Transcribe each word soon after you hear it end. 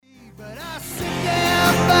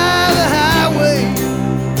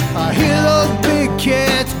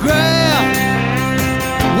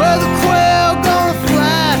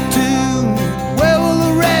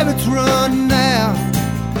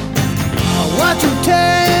watch them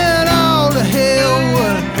tear it all to hell.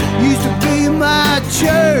 What used to be my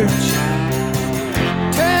church,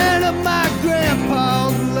 tearing up my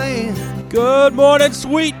grandpa's land. Good morning,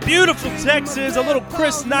 sweet, beautiful Texas. A little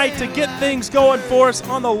crisp night to get things going for us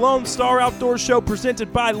on the Lone Star Outdoor Show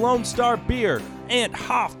presented by Lone Star Beer and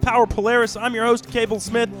Hoff Power Polaris. I'm your host, Cable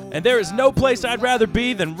Smith, and there is no place I'd rather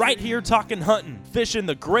be than right here talking hunting, fishing,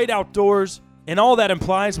 the great outdoors, and all that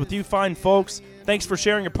implies with you fine folks. Thanks for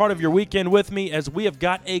sharing a part of your weekend with me as we have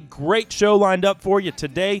got a great show lined up for you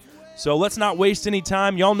today. So let's not waste any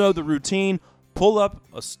time. Y'all know the routine. Pull up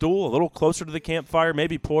a stool a little closer to the campfire.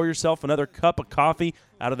 Maybe pour yourself another cup of coffee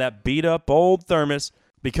out of that beat-up old thermos.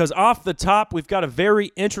 Because off the top, we've got a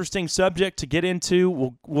very interesting subject to get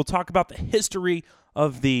into. We'll talk about the history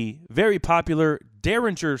of the very popular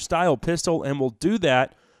Derringer style pistol, and we'll do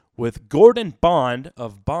that with Gordon Bond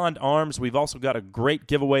of Bond Arms. We've also got a great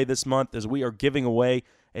giveaway this month as we are giving away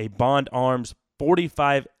a Bond Arms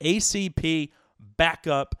 45 ACP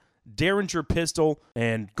backup Derringer pistol,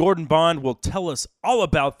 and Gordon Bond will tell us all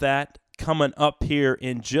about that coming up here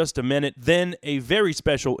in just a minute. Then a very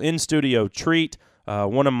special in-studio treat.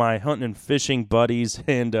 One of my hunting and fishing buddies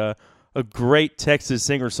and a great Texas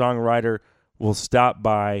singer-songwriter will stop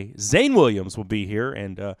by. Zane Williams will be here,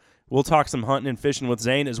 and we'll talk some hunting and fishing with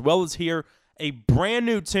Zane, as well as hear a brand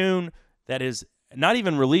new tune that is not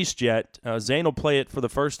even released yet. Zane will play it for the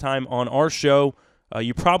first time on our show.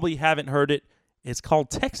 You probably haven't heard it. It's called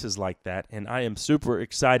Texas Like That, and I am super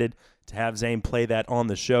excited to have Zane play that on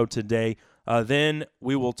the show today. Then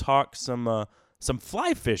we will talk some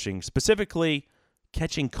fly fishing, specifically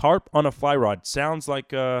catching carp on a fly rod. Sounds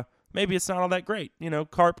like maybe it's not all that great. You know,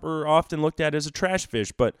 carp are often looked at as a trash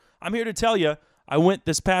fish, but I'm here to tell you, I went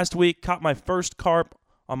this past week, caught my first carp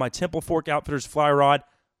on my Temple Fork Outfitters fly rod.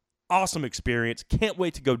 Awesome experience. Can't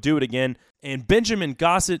wait to go do it again. And Benjamin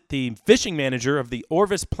Gossett, the fishing manager of the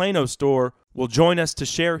Orvis Plano store, will join us to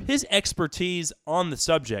share his expertise on the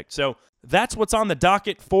subject. So that's what's on the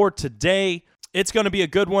docket for today. It's going to be a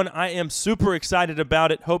good one. I am super excited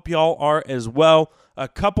about it. Hope y'all are as well. A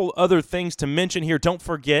couple other things to mention here. Don't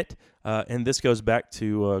forget, and this goes back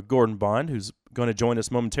to Gordon Bond, who's going to join us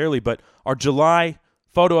momentarily, but our July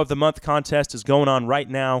Photo of the Month contest is going on right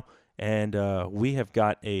now, and we have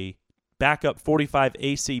got a backup 45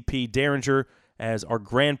 ACP Derringer as our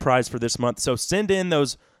grand prize for this month. So send in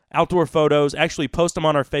those outdoor photos. Actually, post them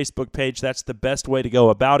on our Facebook page. That's the best way to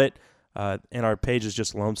go about it. And our page is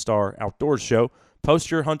just Lone Star Outdoors Show.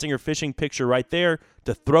 Post your hunting or fishing picture right there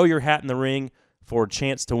to throw your hat in the ring for a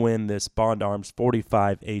chance to win this Bond Arms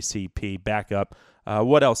 45 ACP backup.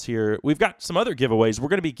 What else here? We've got some other giveaways. We're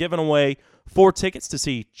going to be giving away 4 tickets to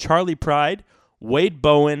see Charlie Pride, Wade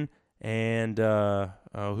Bowen, and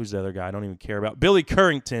who's the other guy I don't even care about? Billy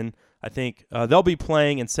Currington, I think. They'll be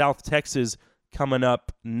playing in South Texas coming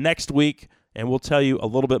up next week, and we'll tell you a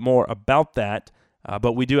little bit more about that.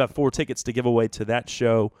 But we do have 4 tickets to give away to that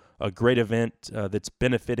show, a great event that's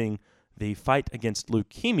benefiting the fight against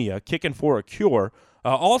leukemia, Kicking for a Cure.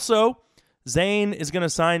 Also, Zane is going to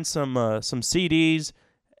sign some CDs,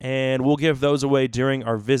 and we'll give those away during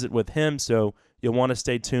our visit with him, so you'll want to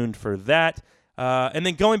stay tuned for that. And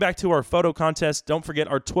then going back to our photo contest, don't forget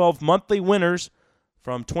our 12 monthly winners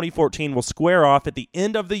from 2014 will square off at the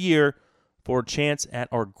end of the year for a chance at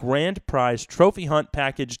our grand prize trophy hunt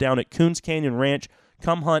package down at Coons Canyon Ranch.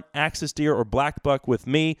 Come hunt axis deer or black buck with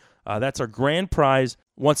me. That's our grand prize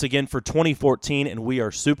once again for 2014, and we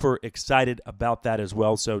are super excited about that as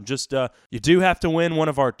well. So just you do have to win one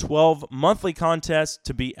of our 12 monthly contests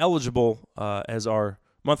to be eligible, as our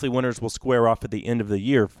monthly winners will square off at the end of the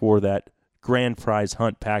year for that grand prize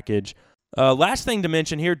hunt package. Last thing to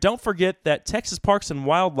mention here, don't forget that Texas Parks and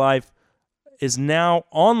Wildlife is now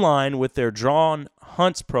online with their Drawn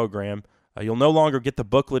Hunts program. You'll no longer get the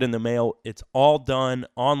booklet in the mail. It's all done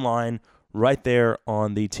online right there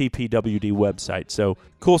on the TPWD website. So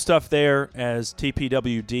cool stuff there, as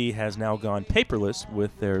TPWD has now gone paperless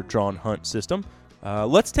with their Drawn Hunt system.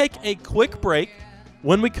 Let's take a quick break.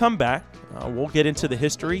 When we come back, we'll get into the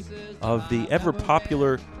history of the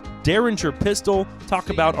ever-popular Derringer pistol,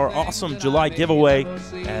 talk about our awesome July giveaway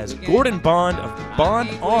as Gordon Bond of Bond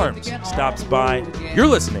Arms stops by. You're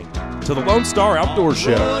listening to the Lone Star Outdoor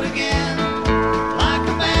Show.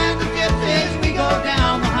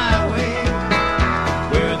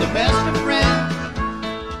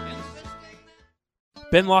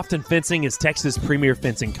 Ben Lofton Fencing is Texas' premier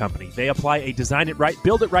fencing company. They apply a design it right,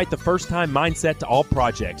 build it right the first time mindset to all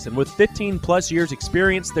projects. And with 15 plus years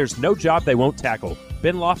experience, there's no job they won't tackle.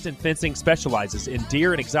 Ben Lofton Fencing specializes in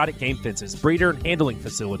deer and exotic game fences, breeder and handling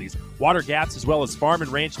facilities, water gaps, as well as farm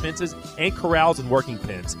and ranch fences, and corrals and working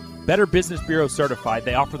pens. Better Business Bureau certified,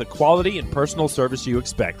 they offer the quality and personal service you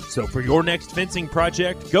expect. So for your next fencing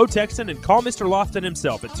project, go Texan and call Mr. Lofton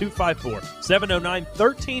himself at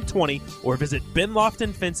 254-709-1320 or visit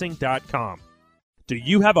benloftonfencing.com. Do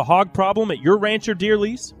you have a hog problem at your ranch or deer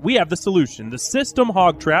lease? We have the solution. The System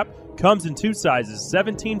Hog Trap comes in two sizes,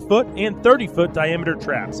 17-foot and 30-foot diameter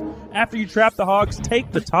traps. After you trap the hogs, take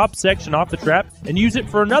the top section off the trap and use it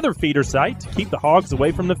for another feeder site to keep the hogs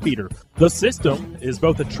away from the feeder. The System is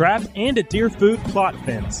both a trap and a deer food plot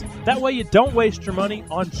fence. That way you don't waste your money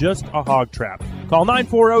on just a hog trap. Call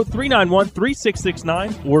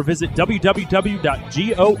 940-391-3669 or visit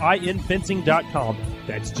www.goinfencing.com.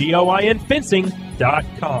 That's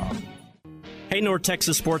goinfencing.com. Hey North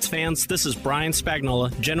Texas sports fans, this is Brian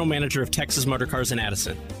Spagnola, General Manager of Texas Motor Cars in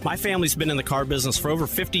Addison. My family's been in the car business for over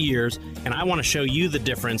 50 years, and I want to show you the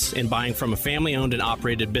difference in buying from a family-owned and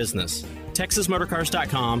operated business.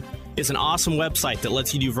 TexasMotorCars.com is an awesome website that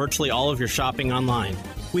lets you do virtually all of your shopping online.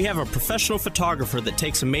 We have a professional photographer that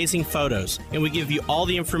takes amazing photos, and we give you all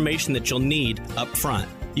the information that you'll need up front.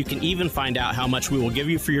 You can even find out how much we will give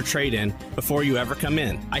you for your trade-in before you ever come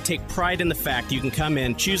in. I take pride in the fact you can come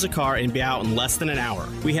in, choose a car, and be out in less than an hour.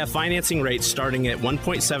 We have financing rates starting at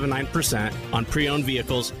 1.79% on pre-owned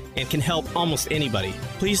vehicles and can help almost anybody.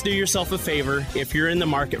 Please do yourself a favor. If you're in the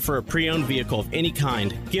market for a pre-owned vehicle of any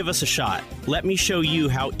kind, give us a shot. Let me show you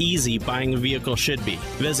how easy buying a vehicle should be.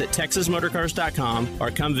 Visit TexasMotorCars.com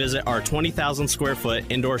or come visit our 20,000 square foot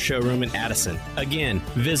indoor showroom in Addison. Again,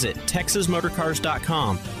 visit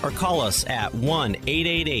TexasMotorCars.com or call us at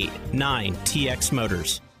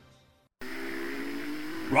 1-888-9TX-MOTORS.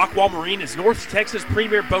 Rockwall Marine is North Texas'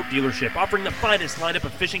 premier boat dealership, offering the finest lineup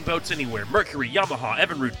of fishing boats anywhere. Mercury, Yamaha,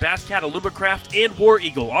 Evinrude, Bass Cat, Alumacraft, and War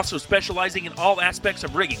Eagle. Also specializing in all aspects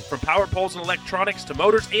of rigging, from power poles and electronics to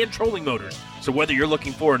motors and trolling motors. So whether you're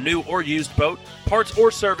looking for a new or used boat, parts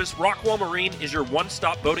or service, Rockwall Marine is your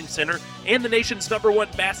one-stop boating center and the nation's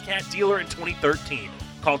 #1 Bass Cat dealer in 2013.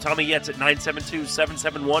 Call Tommy Yates at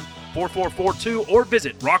 972-771-4442 or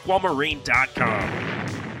visit rockwallmarine.com.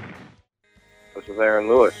 This is Aaron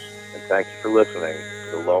Lewis, and thank you for listening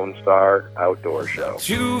to the Lone Star Outdoor Show.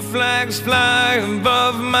 Two flags fly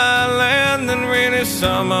above my land and really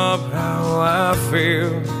sum up how I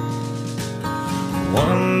feel.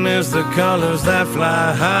 One is the colors that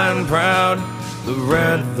fly high and proud, the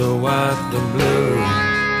red, the white, the blue.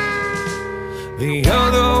 The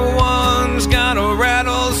other one's got a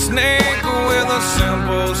rattlesnake with a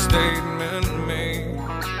simple statement made.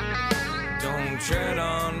 Don't tread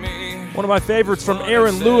on me. One of my favorites from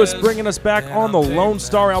Aaron Lewis, bringing us back on the Lone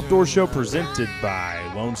Star Outdoor Show, presented by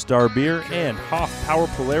Lone Star Beer and Hoff Power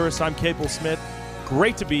Polaris. I'm Cable Smith.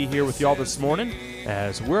 Great to be here with y'all this morning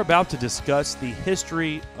as we're about to discuss the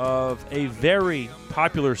history of a very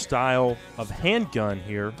popular style of handgun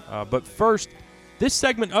here. But first, this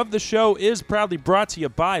segment of the show is proudly brought to you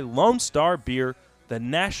by Lone Star Beer, the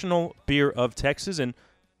national beer of Texas. And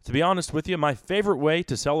to be honest with you, my favorite way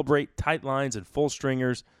to celebrate tight lines and full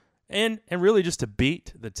stringers and really just to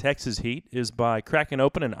beat the Texas heat is by cracking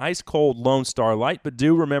open an ice-cold Lone Star Light. But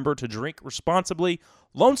do remember to drink responsibly.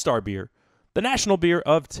 Lone Star Beer, the national beer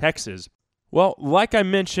of Texas. Well, like I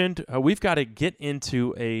mentioned, we've got to get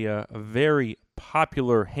into a very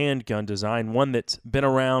popular handgun design, one that's been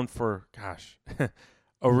around for,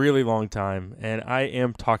 a really long time. And I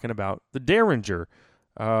am talking about the Derringer.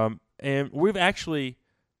 And we've actually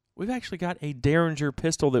got a Derringer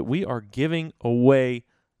pistol that we are giving away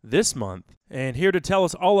this month. And here to tell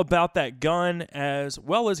us all about that gun, as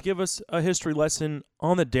well as give us a history lesson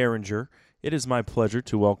on the Derringer, it is my pleasure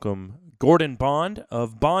to welcome Gordon Bond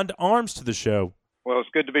of Bond Arms to the show. Well, it's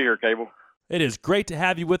good to be here, Cable. It is great to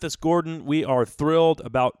have you with us, Gordon. We are thrilled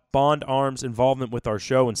about Bond Arms' involvement with our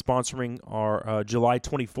show and sponsoring our July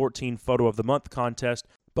 2014 Photo of the Month contest.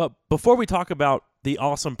 But before we talk about the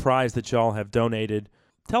awesome prize that y'all have donated,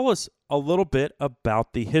 tell us a little bit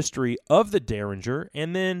about the history of the Derringer,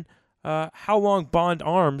 and then how long Bond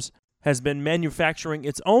Arms has been manufacturing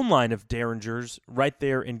its own line of Derringers right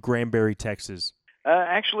there in Granbury, Texas.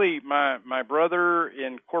 Actually, my brother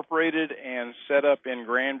incorporated and set up in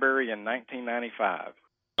Granbury in 1995.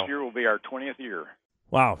 This year will be our 20th year.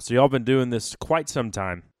 Wow, so y'all been doing this quite some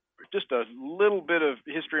time. Just a little bit of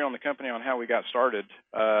history on the company on how we got started.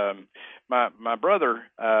 My brother,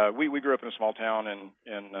 we grew up in a small town in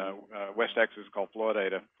West Texas called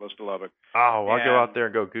Florida, close to Lubbock. Oh, I'll go out there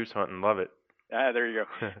and go goose hunting. Love it. There you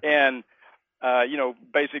go. And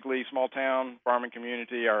basically small town farming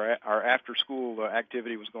community. Our after school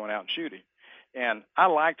activity was going out and shooting. And I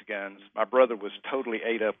liked guns. My brother was totally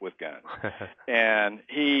ate up with guns. And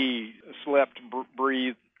he slept,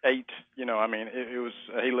 breathed, 8. I mean, it was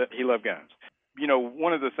he loved guns.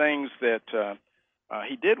 One of the things that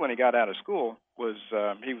he did when he got out of school was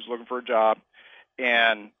he was looking for a job,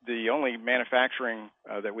 and the only manufacturing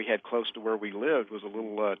that we had close to where we lived was a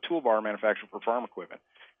little toolbar manufacturer for farm equipment.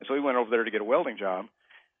 And so he went over there to get a welding job,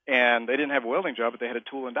 and they didn't have a welding job, but they had a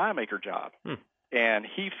tool and die maker job. And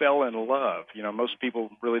he fell in love. Most people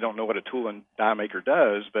really don't know what a tool and die maker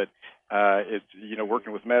does, but it's,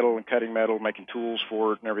 working with metal and cutting metal, making tools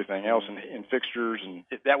for it and everything else, and fixtures, and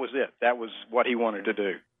that was it. That was what he wanted to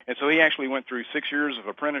do. And so he actually went through 6 years of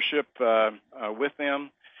apprenticeship with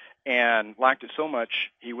them and liked it so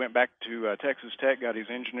much, he went back to Texas Tech, got his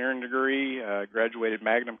engineering degree, graduated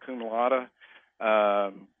magna cum laude,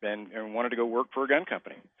 and wanted to go work for a gun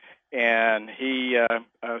company. And he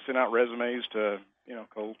sent out resumes to,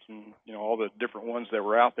 Colts and, all the different ones that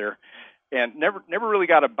were out there, and never really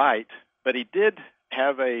got a bite. But he did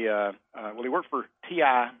have he worked for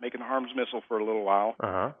TI, making the Harms missile for a little while,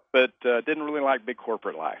 but didn't really like big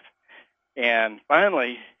corporate life. And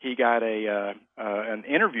finally, he got an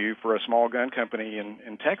interview for a small gun company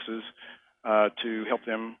in Texas to help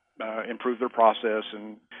them improve their process,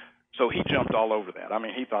 and so he jumped all over that. I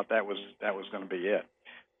mean, he thought that was going to be it.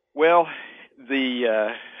 Well,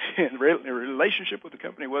 the relationship with the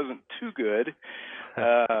company wasn't too good.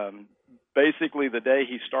 Basically, the day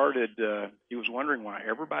he started, he was wondering why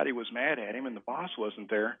everybody was mad at him and the boss wasn't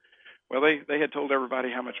there. Well, they had told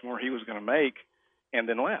everybody how much more he was going to make and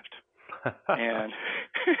then left. And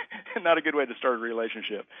not a good way to start a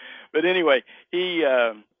relationship. But anyway, he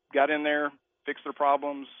got in there, fixed their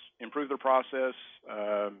problems, improved their process,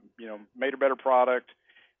 made a better product,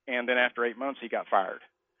 and then after 8 months, he got fired.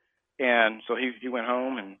 And so he went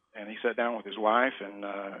home and he sat down with his wife, and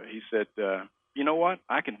he said, you know what,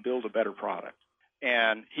 I can build a better product.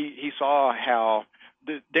 And he saw how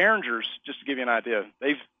the Derringers, just to give you an idea,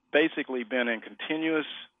 they've basically been in continuous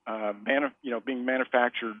being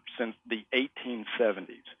manufactured since the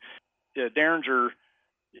 1870s. Derringer,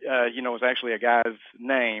 is actually a guy's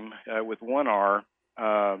name with one R,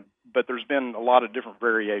 but there's been a lot of different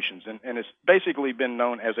variations, and it's basically been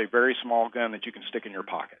known as a very small gun that you can stick in your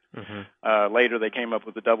pocket. Later, they came up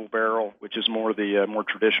with the double barrel, which is more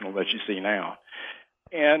traditional that you see now.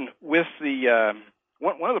 And with the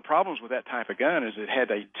one of the problems with that type of gun is it had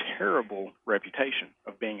a terrible reputation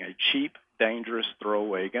of being a cheap, dangerous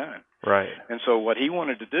throwaway gun. Right. And so what he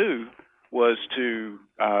wanted to do was to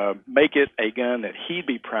make it a gun that he'd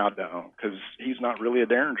be proud to own, because he's not really a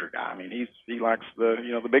Derringer guy. I mean, he likes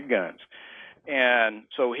the big guns. And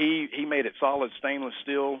so he made it solid stainless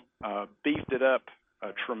steel, beefed it up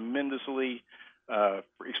tremendously,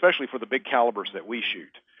 especially for the big calibers that we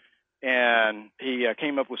shoot. And he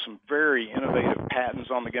came up with some very innovative patents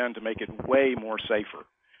on the gun to make it way more safer.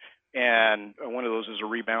 And one of those is a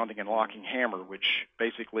rebounding and locking hammer, which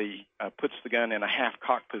basically puts the gun in a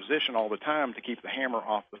half-cocked position all the time to keep the hammer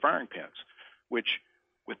off the firing pins, which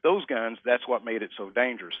with those guns, that's what made it so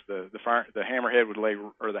dangerous. The hammerhead would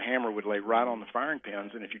the hammer would lay right on the firing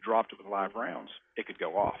pins, and if you dropped it with live rounds, it could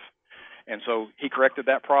go off. And so he corrected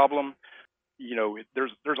that problem.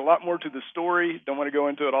 There's a lot more to the story. Don't want to go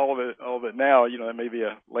into all of it now. That may be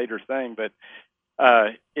a later thing, but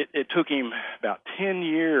it took him about 10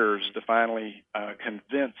 years to finally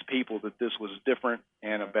convince people that this was different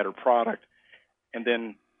and a better product. And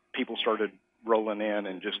then people started rolling in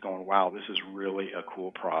and just going, wow, this is really a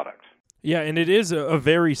cool product. Yeah, and it is a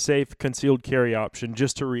very safe concealed carry option,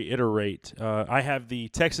 just to reiterate. I have the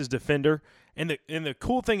Texas Defender, and the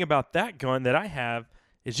cool thing about that gun that I have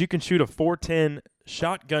is you can shoot a .410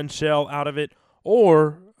 shotgun shell out of it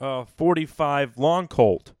or a .45 long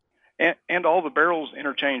Colt. And all the barrels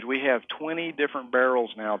interchange. We have 20 different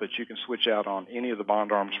barrels now that you can switch out on any of the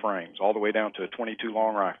Bond Arms frames, all the way down to a .22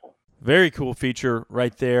 long rifle. Very cool feature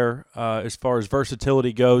right there as far as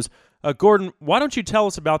versatility goes. Gordon, why don't you tell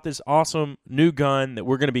us about this awesome new gun that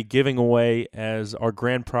we're going to be giving away as our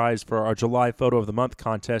grand prize for our July Photo of the Month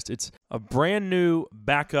contest? It's a brand new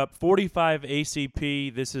backup 45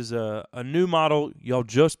 ACP. This is a new model y'all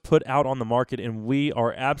just put out on the market, and we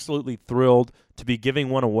are absolutely thrilled to be giving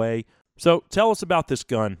one away. So tell us about this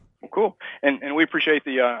gun. Well, cool. And we appreciate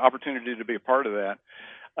the opportunity to be a part of that.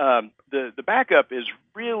 The backup is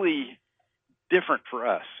really different for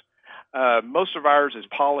us. Most of ours is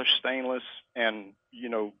polished stainless, and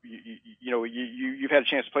you've had a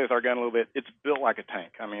chance to play with our gun a little bit. It's built like a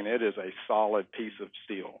tank. I mean, it is a solid piece of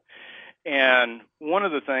steel. And one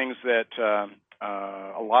of the things that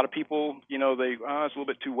a lot of people, it's a little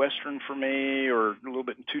bit too Western for me, or a little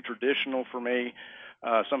bit too traditional for me.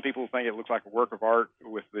 Some people think it looks like a work of art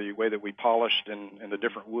with the way that we polished and the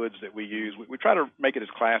different woods that we use. We try to make it as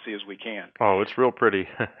classy as we can. Oh, it's real pretty.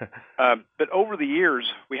 But over the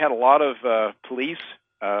years, we had a lot of police,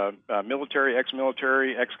 military,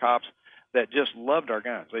 ex-military, ex-cops that just loved our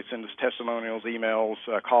guns. They send us testimonials, emails,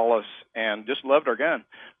 call us, and just loved our gun.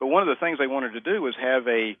 But one of the things they wanted to do was have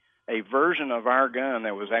a version of our gun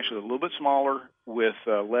that was actually a little bit smaller with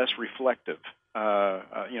less reflective,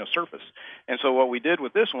 surface. And so what we did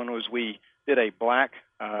with this one was we did a black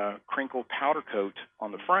crinkle powder coat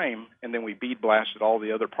on the frame, and then we bead blasted all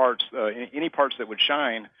the other parts, any parts that would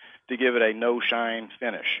shine, to give it a no-shine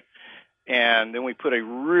finish. And then we put a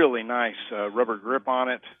really nice rubber grip on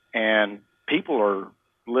it, and people are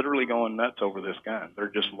literally going nuts over this gun. They're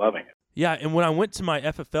just loving it. Yeah, and when I went to my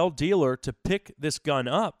FFL dealer to pick this gun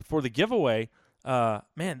up for the giveaway,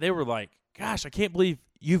 man, they were like, gosh, I can't believe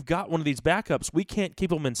you've got one of these backups. We can't keep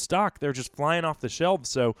them in stock. They're just flying off the shelves.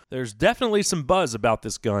 So there's definitely some buzz about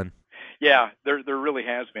this gun. Yeah, there really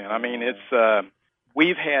has been. I mean, it's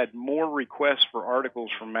we've had more requests for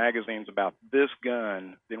articles from magazines about this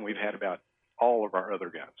gun than we've had about all of our other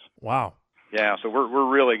guns. Wow. Yeah, so we're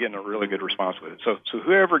really getting a really good response with it. So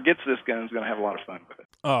whoever gets this gun is going to have a lot of fun with it.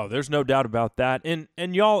 Oh, there's no doubt about that. And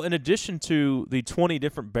y'all, in addition to the 20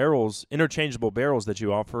 different barrels, interchangeable barrels that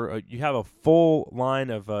you offer, you have a full line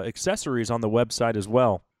of accessories on the website as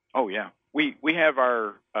well. Oh, yeah. We have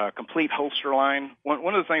our complete holster line.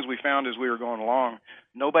 One of the things we found as we were going along,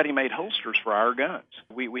 nobody made holsters for our guns.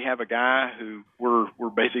 We have a guy who we're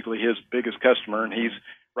basically his biggest customer, and he's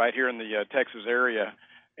right here in the Texas area.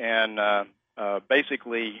 And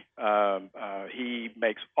basically, he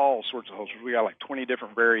makes all sorts of holsters. We got like 20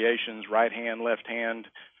 different variations: right hand, left hand,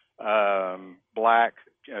 black,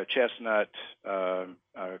 chestnut,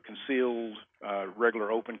 concealed,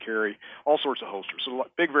 regular open carry, all sorts of holsters. So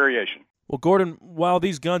big variation. Well, Gordon, while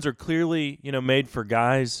these guns are clearly, made for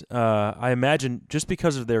guys, I imagine just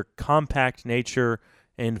because of their compact nature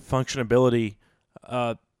and functionability,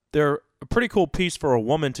 they're a pretty cool piece for a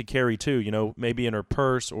woman to carry too, maybe in her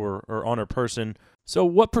purse or on her person. So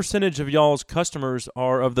what percentage of y'all's customers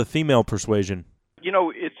are of the female persuasion?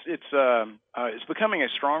 It's becoming a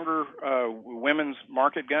stronger women's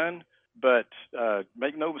market gun, but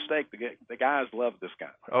make no mistake, the guys love this gun.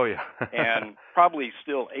 Oh, yeah. And probably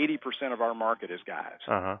still 80% of our market is guys.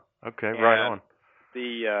 Uh-huh. Okay, and right on.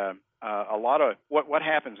 A lot of what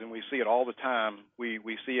happens, and we see it all the time,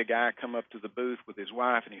 we see a guy come up to the booth with his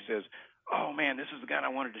wife, and he says, "Oh, man, this is the gun I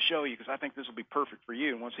wanted to show you because I think this will be perfect for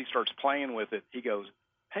you." And once he starts playing with it, he goes,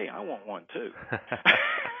 "Hey, I want one too."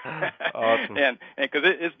 Awesome. And because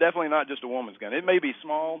it's definitely not just a woman's gun. It may be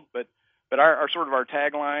small, but our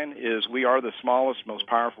tagline is, we are the smallest, most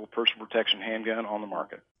powerful personal protection handgun on the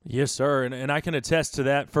market. Yes, sir, and I can attest to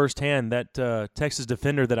that firsthand. That Texas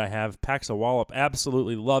Defender that I have packs a wallop.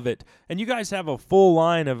 Absolutely love it. And you guys have a full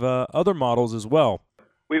line of other models as well.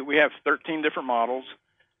 We have 13 different models,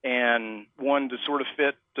 and one to sort of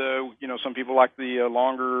fit, some people like the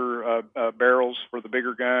longer barrels for the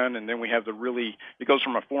bigger gun, and then we have it goes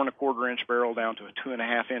from a 4 1/4 inch barrel down to a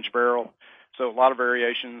 2.5 inch barrel. So a lot of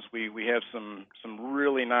variations. We have some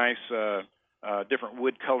really nice different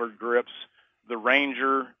wood-colored grips. The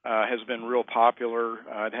Ranger has been real popular.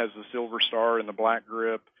 It has the silver star and the black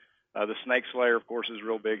grip. The Snake Slayer, of course, is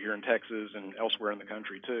real big here in Texas and elsewhere in the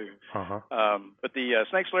country, too. Uh-huh. But the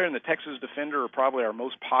Snake Slayer and the Texas Defender are probably our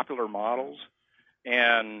most popular models.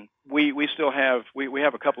 And we still have we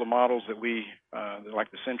have a couple of models that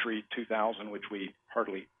like the Century 2000, which we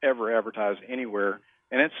hardly ever advertise anywhere,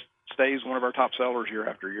 and it stays one of our top sellers year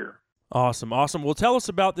after year. Awesome. Well, tell us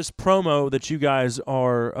about this promo that you guys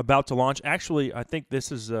are about to launch. Actually, I think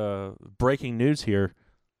this is breaking news here.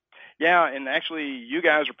 Yeah, and actually, you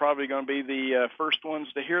guys are probably going to be the first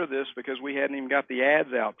ones to hear this because we hadn't even got the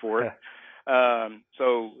ads out for it.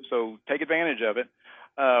 So take advantage of it.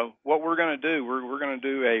 What we're going to do, we're going to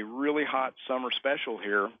do a really hot summer special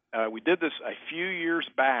here. We did this a few years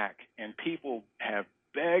back, and people have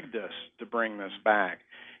begged us to bring this back.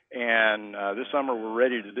 And this summer we're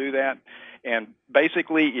ready to do that. And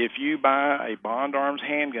basically, if you buy a Bond Arms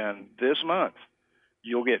handgun this month,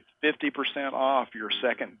 you'll get 50% off your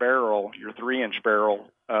second barrel, your 3-inch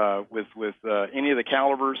barrel, with any of the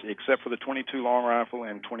calibers except for the 22 long rifle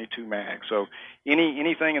and 22 mag. So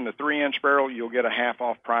anything in the 3-inch barrel, you'll get a half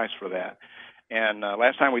off price for that. And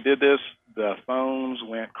last time we did this, the phones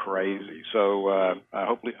went crazy. So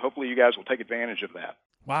hopefully you guys will take advantage of that.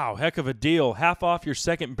 Wow, heck of a deal. Half off your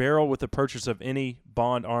second barrel with the purchase of any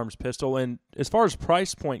Bond Arms pistol. And as far as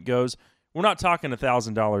price point goes, we're not talking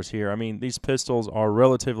 $1,000 here. I mean, these pistols are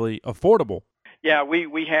relatively affordable. Yeah,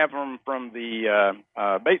 we have them from the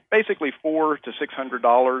basically $400 to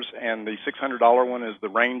 $600, and the $600 one is the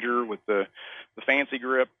Ranger with the fancy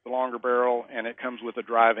grip, the longer barrel, and it comes with a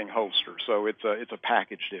driving holster. So it's a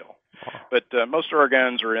package deal. But most of our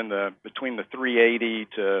guns are in between the 380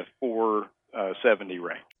 to 470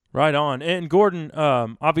 range. Right on. And Gordon,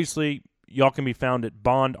 obviously y'all can be found at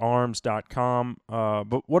bondarms.com.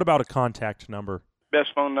 But what about a contact number?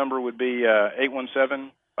 Best phone number would be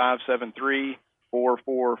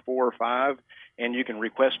 817-573-4445, and you can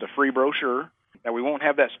request a free brochure. Now, we won't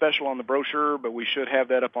have that special on the brochure, but we should have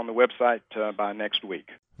that up on the website by next week.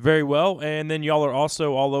 Very well. And then y'all are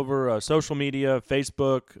also all over social media,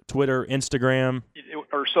 Facebook, Twitter, Instagram.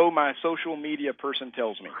 Or so my social media person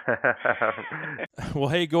tells me. Well,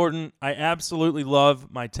 hey, Gordon, I absolutely love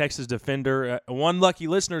my Texas Defender. One lucky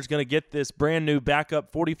listener is going to get this brand new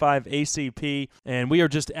backup 45 ACP, and we are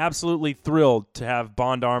just absolutely thrilled to have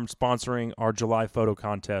Bond Arms sponsoring our July photo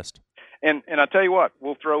contest. And I tell you what,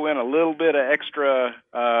 we'll throw in a little bit of extra,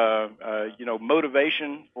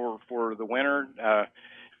 motivation for the winner.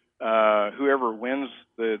 Whoever wins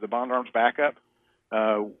the Bond Arms backup,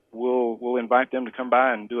 we'll invite them to come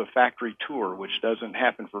by and do a factory tour, which doesn't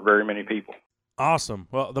happen for very many people. Awesome.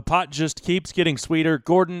 Well, the pot just keeps getting sweeter.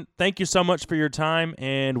 Gordon, thank you so much for your time,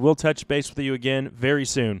 and we'll touch base with you again very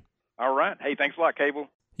soon. All right. Hey, thanks a lot, Cable.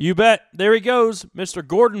 You bet. There he goes, Mr.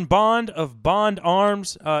 Gordon Bond of Bond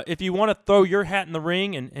Arms. If you want to throw your hat in the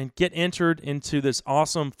ring and get entered into this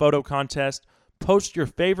awesome photo contest, post your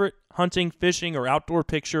favorite hunting, fishing, or outdoor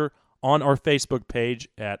picture on our Facebook page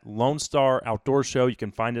at Lone Star Outdoor Show. You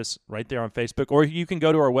can find us right there on Facebook, or you can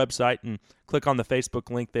go to our website and click on the Facebook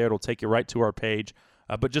link there. It'll take you right to our page.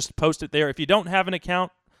 But just post it there. If you don't have an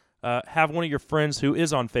account, have one of your friends who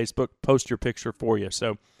is on Facebook post your picture for you.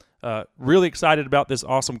 So really excited about this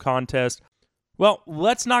awesome contest. Well,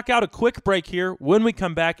 let's knock out a quick break here. When we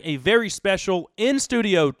come back, a very special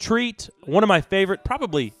in-studio treat. One of my favorite,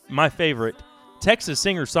 probably my favorite, Texas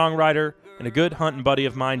singer-songwriter and a good hunting buddy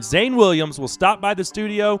of mine, Zane Williams, will stop by the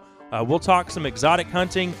studio. We'll talk some exotic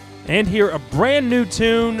hunting and hear a brand new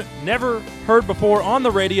tune never heard before on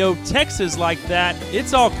the radio, Texas Like That.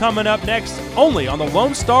 It's all coming up next, only on the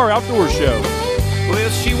Lone Star Outdoor Show. Well,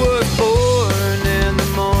 she was born in the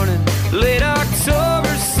morning, late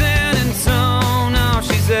October, San Antonio. Now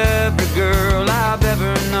she's every girl I've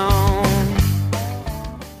ever known.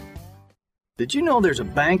 Did you know there's a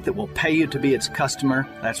bank that will pay you to be its customer?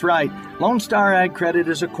 That's right. Lone Star Ag Credit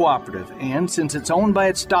is a cooperative, and since it's owned by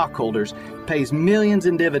its stockholders, pays millions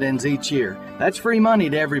in dividends each year. That's free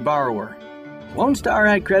money to every borrower. Lone Star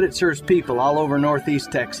Ag Credit serves people all over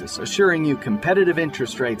Northeast Texas, assuring you competitive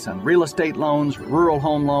interest rates on real estate loans, rural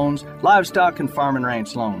home loans, livestock and farm and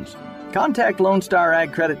ranch loans. Contact Lone Star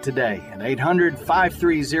Ag Credit today at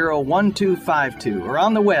 800-530-1252 or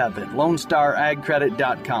on the web at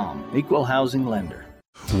lonestaragcredit.com. Equal housing lender.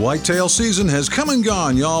 Whitetail season has come and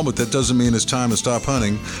gone, y'all, but that doesn't mean it's time to stop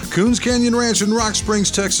hunting. Coons Canyon Ranch in Rock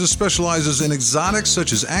Springs, Texas specializes in exotics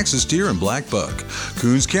such as axis deer and black buck.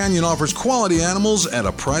 Coons Canyon offers quality animals at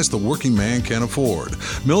a price the working man can afford.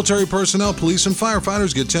 Military personnel, police, and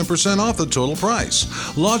firefighters get 10% off the total price.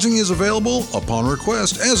 Lodging is available upon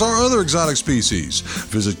request, as are other exotic species.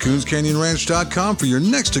 Visit CoonsCanyonRanch.com for your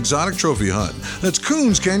next exotic trophy hunt. That's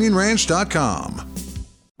CoonsCanyonRanch.com.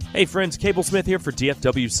 Hey friends, Cable Smith here for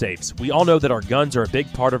DFW Safes. We all know that our guns are a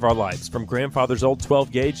big part of our lives, from grandfather's old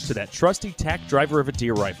 12-gauge to that trusty tack driver of a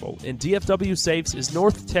deer rifle. And DFW Safes is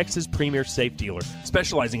North Texas' premier safe dealer,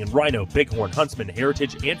 specializing in Rhino, Bighorn, Huntsman,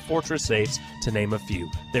 Heritage, and Fortress safes, to name a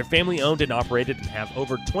few. They're family-owned and operated and have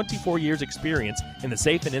over 24 years' experience in the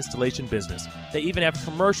safe and installation business. They even have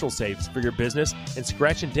commercial safes for your business and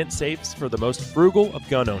scratch and dent safes for the most frugal of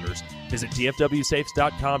gun owners. Visit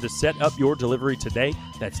DFWSafes.com to set up your delivery today.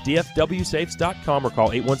 That's DFWSafes.com or call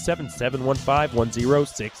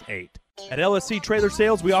 817-715-1068. At LSC Trailer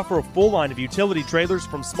Sales, we offer a full line of utility trailers,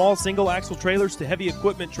 from small single-axle trailers to heavy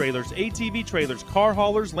equipment trailers, ATV trailers, car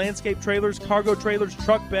haulers, landscape trailers, cargo trailers,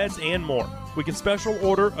 truck beds, and more. We can special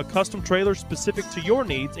order a custom trailer specific to your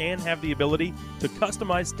needs and have the ability to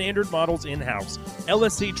customize standard models in-house.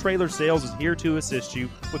 LSC Trailer Sales is here to assist you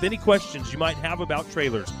with any questions you might have about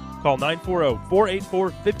trailers. Call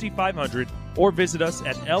 940-484-5500 or visit us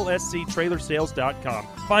at lsctrailersales.com.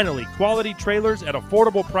 Finally, quality trailers at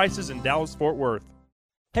affordable prices in Dallas-Fort Worth.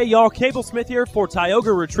 Hey y'all, Cable Smith here for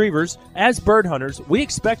Tioga Retrievers. As bird hunters, we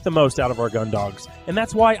expect the most out of our gun dogs, and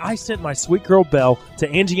that's why I sent my sweet girl Belle to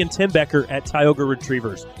Angie and Tim Becker at Tioga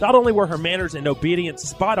Retrievers. Not only were her manners and obedience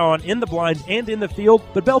spot on in the blind and in the field,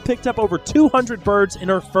 but Belle picked up over 200 birds in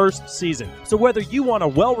her first season. So whether you want a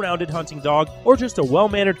well-rounded hunting dog or just a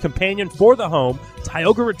well-mannered companion for the home,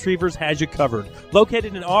 Tioga Retrievers has you covered.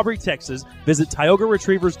 Located in Aubrey, Texas, visit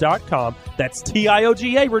TiogaRetrievers.com. That's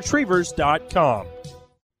TIOGA Retrievers.com.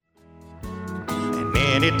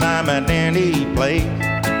 Anytime and any place,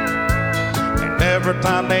 and every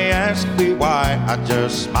time they ask me why, I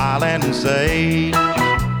just smile and say,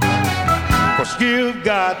 'cause you've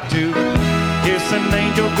got to kiss an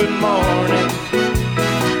angel good morning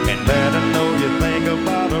and let her know you think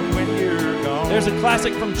about her when you're gone. There's a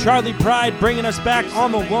classic from Charlie Pride bringing us back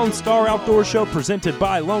on the Lone Star Outdoor Show, presented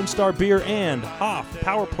by Lone Star Beer and Hoff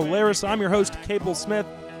Power Polaris. I'm your host, Cable Smith.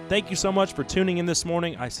 Thank you so much for tuning in this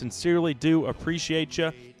morning. I sincerely do appreciate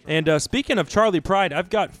you. And speaking of Charlie Pride, I've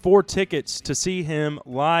got 4 tickets to see him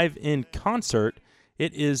live in concert.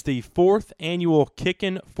 It is the 4th annual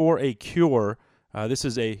Kickin' for a Cure. This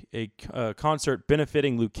is a concert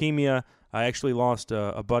benefiting leukemia. I actually lost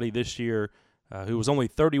a buddy this year who was only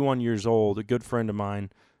 31 years old, a good friend of mine.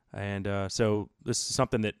 And so this is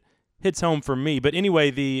something that hits home for me. But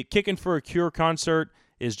anyway, the Kickin' for a Cure concert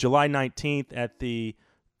is July 19th at the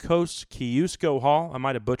Kosciuszko Hall. I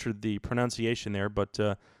might have butchered the pronunciation there, but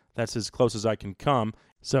that's as close as I can come.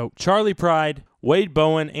 So Charlie Pride, Wade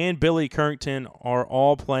Bowen, and Billy Currington are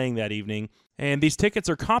all playing that evening. And these tickets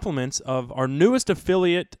are compliments of our newest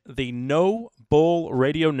affiliate, the No Bull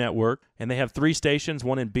Radio Network. And they have 3 stations,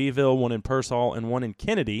 one in Beeville, one in Pearsall, and one in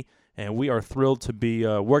Kennedy. And we are thrilled to be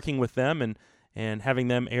working with them and having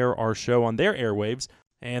them air our show on their airwaves.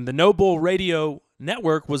 And the No Bull Radio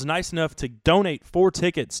Network was nice enough to donate 4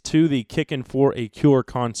 tickets to the Kickin' for a Cure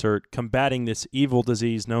concert, combating this evil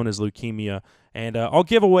disease known as leukemia. And I'll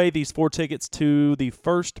give away these 4 tickets to the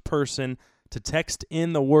first person to text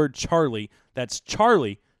in the word Charlie. That's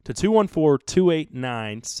Charlie to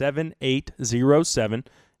 214-289-7807.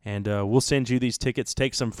 And we'll send you these tickets.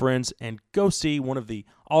 Take some friends and go see one of the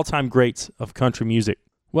all-time greats of country music.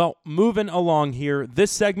 Well, moving along here, this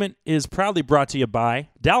segment is proudly brought to you by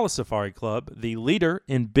Dallas Safari Club, the leader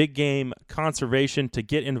in big game conservation. To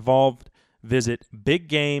get involved, visit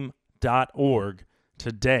biggame.org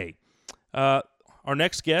today. Our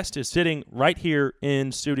next guest is sitting right here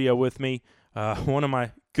in studio with me, one of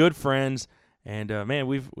my good friends, and man,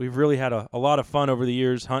 we've really had a lot of fun over the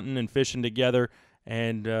years hunting and fishing together,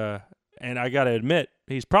 and I got to admit,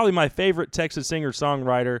 he's probably my favorite Texas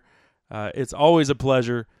singer-songwriter. It's always a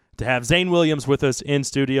pleasure to have Zane Williams with us in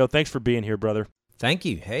studio. Thanks for being here, brother. Thank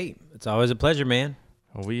you. Hey, it's always a pleasure, man.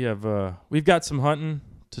 Well, we've got some hunting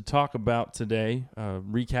to talk about today,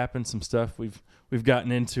 recapping some stuff we've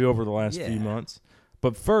gotten into over the last few months.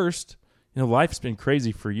 But first, life's been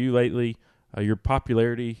crazy for you lately. Your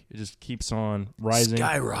popularity just keeps on rising,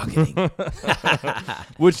 skyrocketing,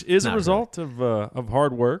 which is a result of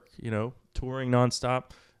hard work. Touring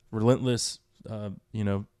nonstop, relentless.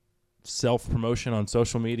 Self-promotion on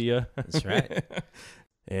social media. That's right.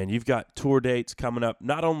 And you've got tour dates coming up,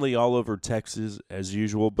 not only all over Texas as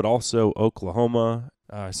usual, but also Oklahoma.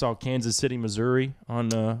 I saw Kansas City, Missouri on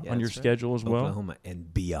your schedule as well. Oklahoma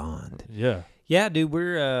and beyond. Yeah. Yeah, dude,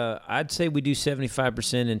 we're I'd say we do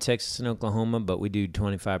 75% in Texas and Oklahoma, but we do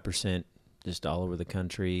 25% just all over the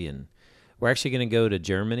country. And we're actually going to go to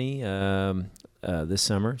Germany this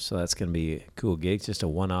summer, so that's going to be a cool gig. It's just a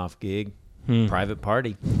one-off gig. Private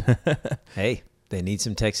party. Hey, they need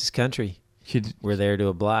some Texas country. We're there to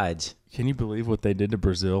oblige. Can you believe what they did to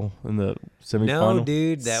Brazil in the semifinal? No,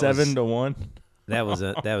 dude, 7-1. That was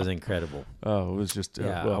incredible. Oh, it was just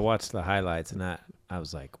I watched the highlights and I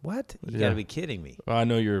was like, "What? You got to be kidding me!" Well, I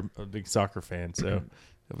know you're a big soccer fan, so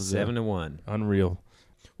it was 7-1, unreal.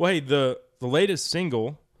 Well, hey, the latest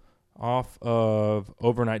single off of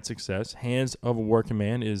Overnight Success, Hands of a Working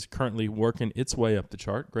Man, is currently working its way up the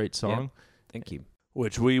chart. Great song. Yep. Thank you.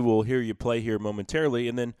 Which we will hear you play here momentarily.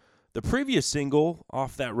 And then the previous single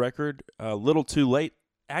off that record, A Little Too Late,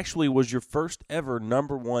 actually was your first ever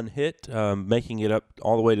 #1 hit, making it up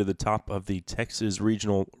all the way to the top of the Texas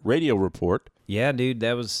Regional Radio Report. Yeah, dude,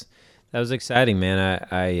 that was exciting, man.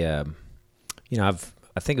 I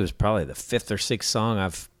think it was probably the 5th or 6th song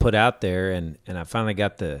I've put out there, and I finally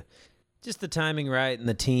got the timing right and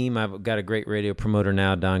the team. I've got a great radio promoter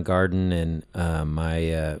now, Don Garden, and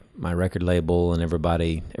my record label, and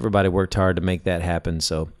everybody worked hard to make that happen.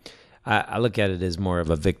 So I look at it as more of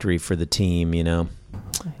a victory for the team,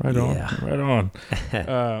 Right on.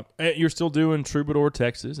 You're still doing Troubadour,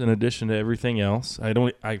 Texas, in addition to everything else. I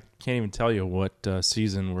can't even tell you what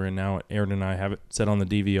season we're in now. Aaron and I have it set on the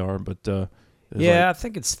DVR, but I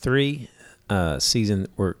think it's 3 season.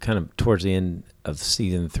 We're kind of towards the end of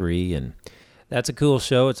season 3, and that's a cool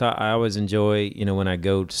show. I always enjoy, when I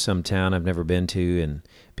go to some town I've never been to, and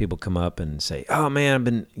people come up and say, "Oh man, I've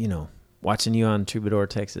been, watching you on Troubadour,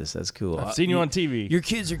 Texas. That's cool. I've seen you on TV. Your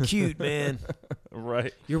kids are cute, man."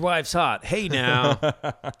 Right. Your wife's hot. Hey now.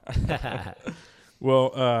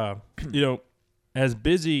 Well, as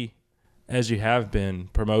busy as you have been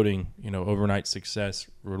promoting, overnight success,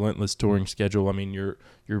 relentless touring schedule. I mean,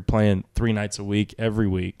 you're playing 3 nights a week, every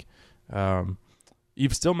week.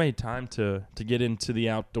 You've still made time to get into the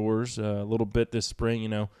outdoors a little bit this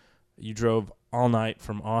spring. You drove all night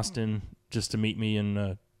from Austin just to meet me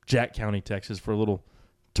in Jack County, Texas, for a little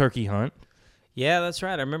turkey hunt. Yeah, that's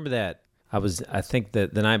right. I remember that. I think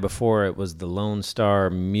that the night before it was the Lone Star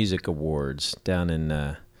Music Awards down in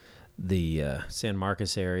the San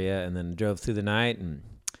Marcos area, and then drove through the night, and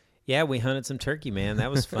we hunted some turkey, man. That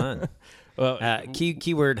was fun. Well,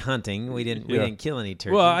 keyword hunting. We didn't kill any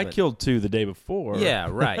turkey. Well, I killed 2 the day before. Yeah,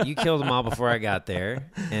 right. You killed them all before I got there,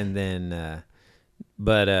 and then,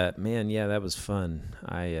 man, that was fun.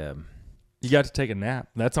 You got to take a nap.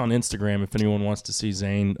 That's on Instagram if anyone wants to see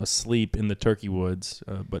Zane asleep in the turkey woods.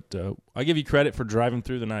 But I give you credit for driving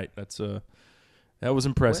through the night. That was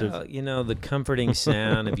impressive. Well, the comforting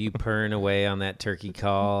sound of you purring away on that turkey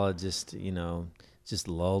call, it just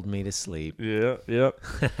lulled me to sleep. Yeah, yep.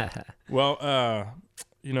 Well,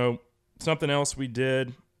 something else we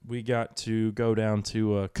did, we got to go down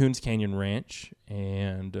to Coons Canyon Ranch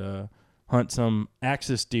and hunt some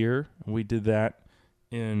axis deer. We did that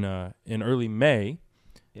in early May.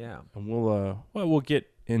 Yeah. And we'll get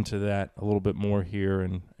into that a little bit more here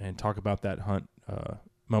and talk about that hunt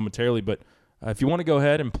momentarily. But if you want to go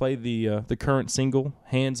ahead and play the current single,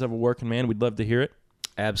 Hands of a Working Man, we'd love to hear it.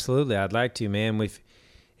 Absolutely. I'd like to, man. If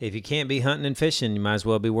you can't be hunting and fishing, you might as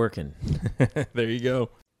well be working. There you go.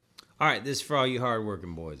 All right, this is for all you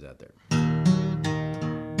hard-working boys out there.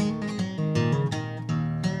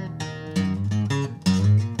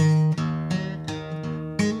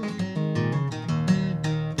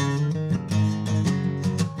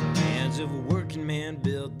 Hands of a working man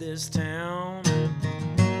built this town.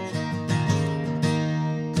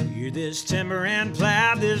 Cleared this timber and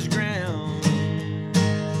plowed this ground.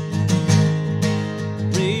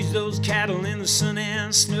 Raised those cattle in the sun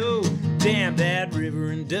and snow. Dammed that river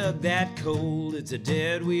and dug that coal. It's a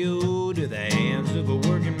debt we owe to the hands of a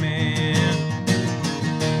working man.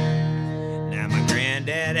 Now my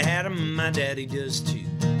granddad had 'em, my daddy does too.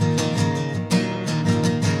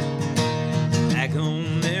 Back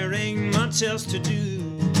home there ain't much else to do.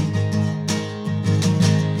 You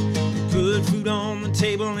put food on the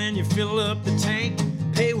table and you fill up the tank.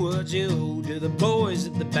 Pay what you owe to the boys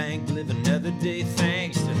at the bank. Live another day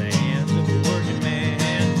thanks to the hands of a working man.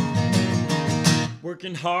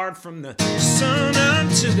 Working hard from the sun up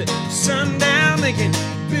to the sundown. They can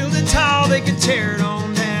build it tall, they can tear it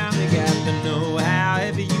on down. They got the know-how,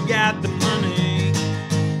 if you got the money.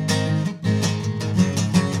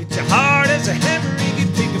 It's as hard as a hammer, you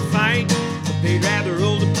can pick a fight. But they'd rather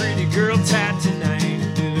hold a pretty girl tight tonight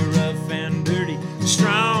and do the rough and dirty,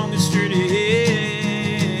 strong and sturdy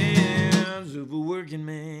hands of a working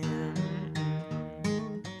man.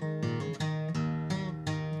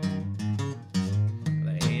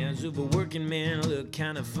 Of a working man look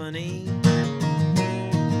kind of funny,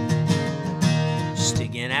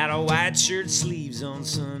 sticking out of white shirt sleeves on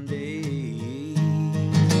Sunday.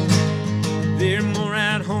 They're more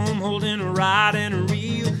at home holding a rod and a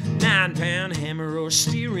reel, 9-pound hammer or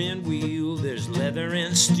steering wheel. There's leather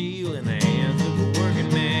and steel in the hands of a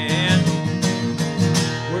working man.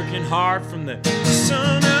 Working hard from the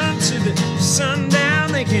sun up to the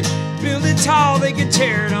sundown. They can build it tall, they can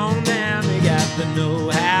tear it on down. They got the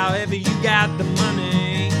know-how, if you got the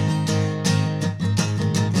money.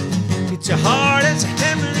 It's as hard as a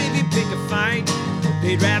hammer if you pick a fight.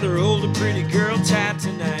 They'd rather hold a pretty girl tight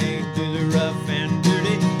tonight. Do the rough and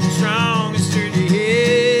dirty, strong and sturdy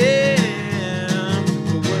hand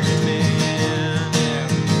of a working man.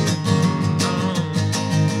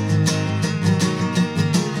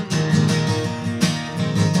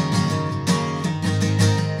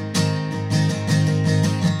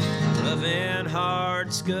 Rough and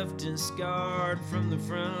hard, scuffed and scarred from the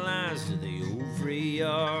front lines to the old free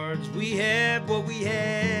yards. We have what we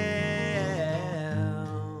have.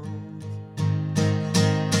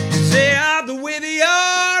 They are the way they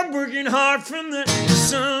are, working hard from the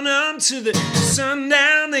sun up to the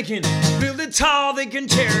sundown. They can build it tall, they can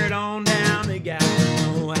tear it on down. They got to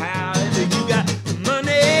know how. If you got the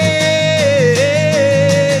money,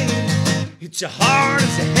 it's your heart,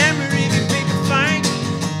 it's a hammer if you pick a fight.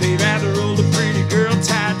 They'd rather hold a pretty girl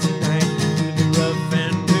tight tonight. With the rough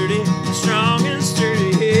and dirty, strong and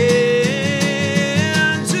sturdy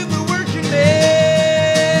hands of the working man.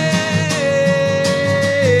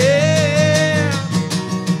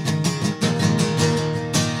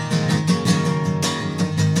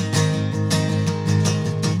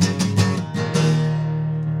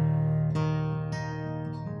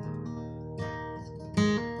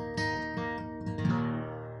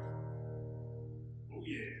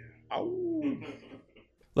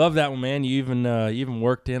 Love that one, man. You even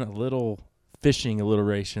worked in a little fishing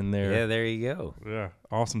alliteration there. Yeah, there you go. Yeah,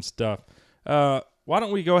 awesome stuff. Why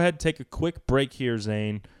don't we go ahead and take a quick break here,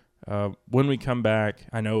 Zane? When we come back,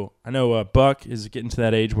 I know Buck is getting to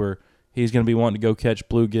that age where he's going to be wanting to go catch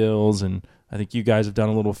bluegills, and I think you guys have done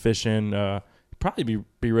a little fishing. Probably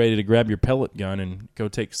be ready to grab your pellet gun and go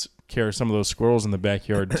take care of some of those squirrels in the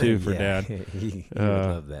backyard too for Dad. He would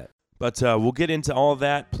love that. But we'll get into all of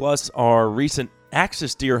that, plus our recent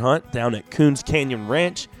axis deer hunt down at Coons Canyon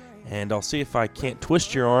Ranch, and I'll see if I can't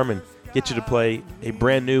twist your arm and get you to play a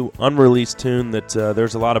brand new unreleased tune that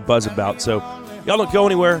there's a lot of buzz about. So y'all don't go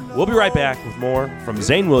anywhere. We'll be right back with more from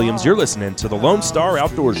Zane Williams. You're listening to the Lone Star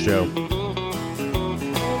Outdoors Show.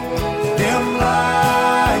 Dim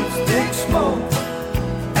lights, thick smoke,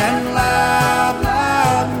 and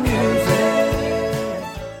loud music.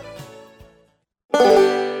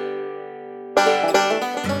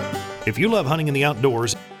 If you love hunting in the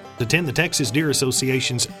outdoors, attend the Texas Deer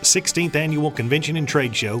Association's 16th Annual Convention and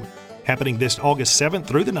Trade Show, happening this August 7th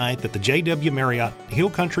through the 9th at the JW Marriott Hill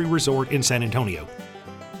Country Resort in San Antonio.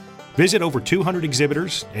 Visit over 200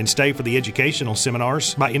 exhibitors and stay for the educational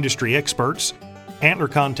seminars by industry experts, antler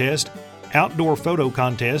contest, outdoor photo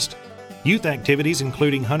contest, youth activities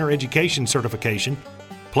including hunter education certification,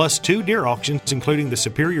 plus 2 deer auctions including the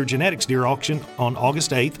Superior Genetics Deer Auction on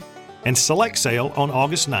August 8th and Select Sale on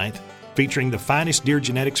August 9th, featuring the finest deer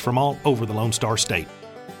genetics from all over the Lone Star State.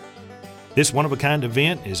 This one-of-a-kind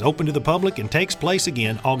event is open to the public and takes place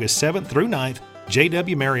again August 7th through 9th,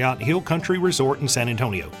 JW Marriott Hill Country Resort in San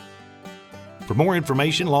Antonio. For more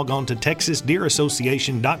information, log on to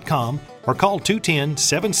TexasDeerAssociation.com or call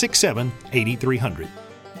 210-767-8300.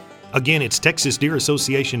 Again, it's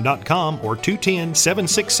TexasDeerAssociation.com or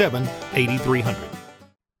 210-767-8300.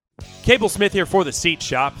 Cable Smith here for the Seat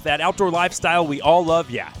Shop. That outdoor lifestyle we all love,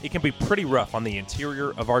 yeah, it can be pretty rough on the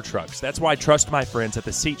interior of our trucks. That's why I trust my friends at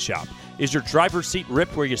the Seat Shop. Is your driver's seat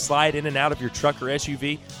ripped where you slide in and out of your truck or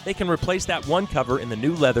SUV? They can replace that one cover, and the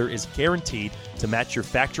new leather is guaranteed to match your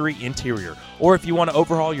factory interior. Or if you want to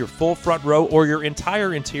overhaul your full front row or your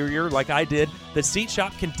entire interior like I did, the Seat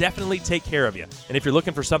Shop can definitely take care of you. And if you're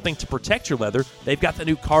looking for something to protect your leather, they've got the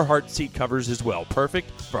new Carhartt seat covers as well. Perfect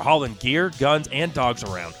for hauling gear, guns, and dogs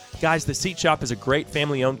around. Guys, the Seat Shop is a great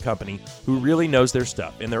family-owned company who really knows their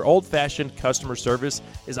stuff, and their old-fashioned customer service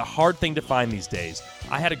is a hard thing to find these days.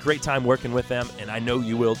 I had a great time working with them, and I know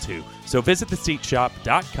you will too. So visit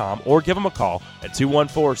theseatshop.com or give them a call at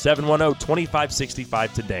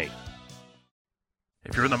 214-710-2565 today.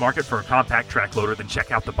 If you're in the market for a compact track loader, then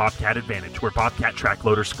check out the Bobcat Advantage, where Bobcat track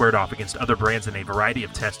loaders squared off against other brands in a variety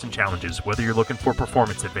of tests and challenges. Whether you're looking for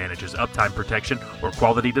performance advantages, uptime protection, or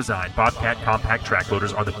quality design, Bobcat compact track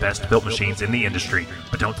loaders are the best built machines in the industry.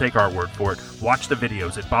 But don't take our word for it. Watch the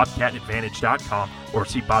videos at BobcatAdvantage.com or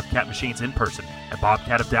see Bobcat machines in person at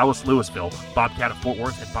Bobcat of Dallas, Louisville, Bobcat of Fort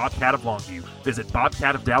Worth, and Bobcat of Longview. Visit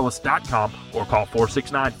BobcatofDallas.com or call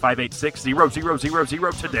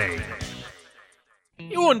 469-586-0000 today.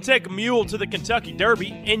 You wouldn't take a mule to the Kentucky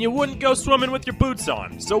Derby, and you wouldn't go swimming with your boots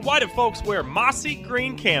on. So why do folks wear mossy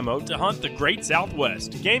green camo to hunt the Great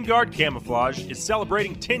Southwest? Game Guard Camouflage is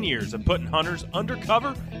celebrating 10 years of putting hunters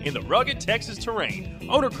undercover in the rugged Texas terrain.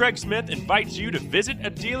 Owner Craig Smith invites you to visit a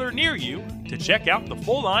dealer near you to check out the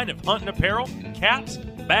full line of hunting apparel, caps,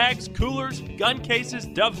 bags, coolers, gun cases,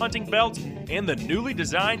 dove hunting belts, and the newly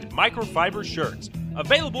designed microfiber shirts.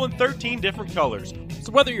 Available in 13 different colors.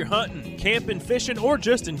 So whether you're hunting, camping, fishing, or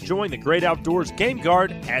just enjoying the great outdoors, Game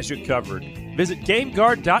Guard has you covered. Visit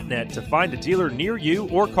GameGuard.net to find a dealer near you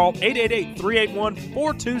or call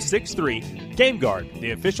 888-381-4263. Game Guard,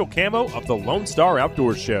 the official camo of the Lone Star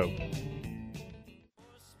Outdoors Show.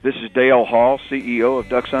 This is Dale Hall, CEO of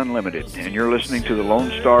Ducks Unlimited, and you're listening to the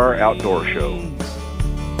Lone Star Outdoor Show.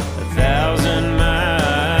 1,000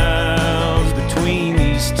 miles between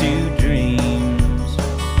these two dreams.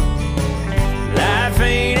 Life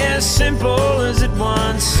ain't as simple as it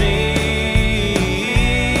once seemed.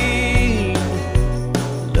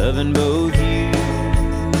 loving both you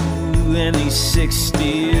and these 6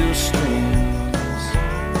 steel strings.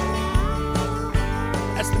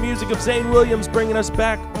 That's the music of Zane Williams bringing us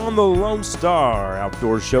back on the Lone Star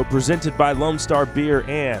Outdoor Show, presented by Lone Star Beer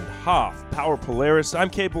and Hoff Power Polaris.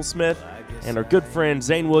 I'm Cable Smith, and our good friend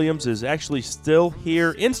Zane Williams is actually still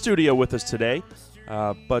here in studio with us today.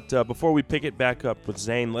 But before we pick it back up with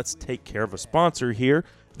Zane, let's take care of a sponsor here.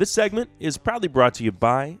 This segment is proudly brought to you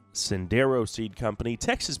by Sendero Seed Company,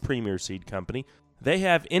 Texas' premier seed company. They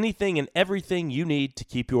have anything and everything you need to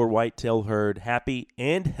keep your whitetail herd happy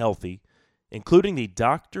and healthy, including the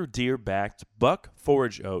Dr. Deer-backed Buck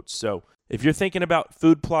Forage Oats. So if you're thinking about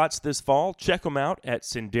food plots this fall, check them out at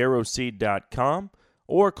senderoseed.com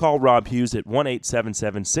or call Rob Hughes at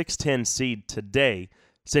 1-877-610-SEED today.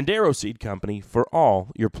 Sendero Seed Company for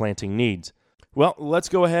all your planting needs. Well, let's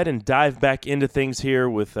go ahead and dive back into things here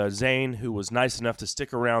with Zane, who was nice enough to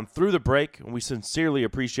stick around through the break, and we sincerely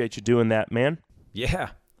appreciate you doing that, man.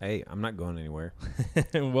 Yeah. Hey, I'm not going anywhere.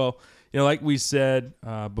 Well, like we said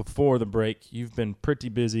before the break, you've been pretty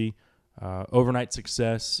busy. Overnight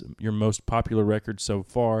Success, your most popular record so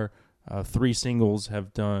far. 3 singles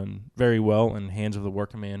have done very well, and Hands of the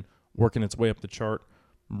Working Man working its way up the chart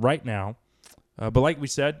right now. But like we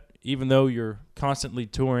said, even though you're constantly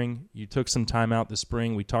touring, you took some time out this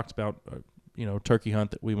spring. We talked about, turkey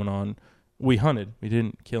hunt that we went on. We hunted. We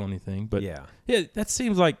didn't kill anything. But yeah, that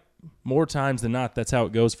seems like more times than not, that's how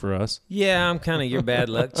it goes for us. Yeah, I'm kind of your bad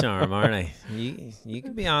luck charm, aren't I? You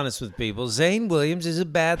can be honest with people. Zane Williams is a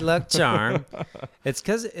bad luck charm. It's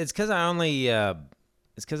because I only it's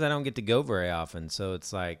because I don't get to go very often. So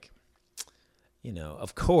it's like,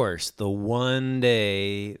 of course, the one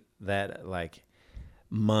day that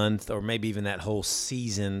month or maybe even that whole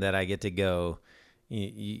season that I get to go,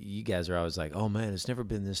 you guys are always like, oh man, it's never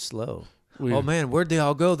been this slow. Oh man, where'd they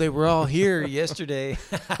all go? They were all here yesterday.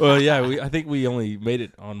 Well, yeah, I think we only made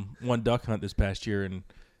it on one duck hunt this past year, and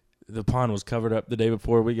the pond was covered up the day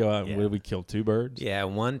before we go out. Yeah. And we killed 2 birds. Yeah,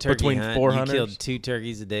 one turkey between hunt. 4 you hunters. Killed 2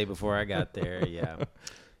 turkeys the day before I got there. Yeah,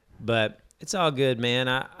 but it's all good, man.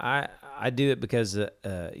 I do it because I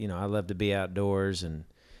love to be outdoors, and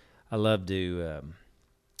I love to.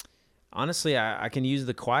 Honestly, I can use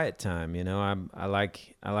the quiet time. I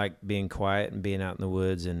like being quiet and being out in the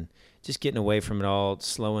woods and just getting away from it all,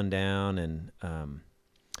 slowing down, and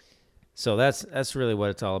so that's really what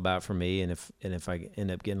it's all about for me. And if I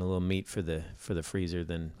end up getting a little meat for the freezer,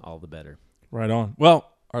 then all the better. Right on.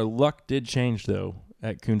 Well, our luck did change though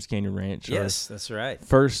at Coons Canyon Ranch. Yes, that's right.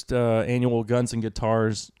 First annual Guns and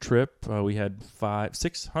Guitars trip. We had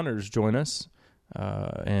 6 hunters join us,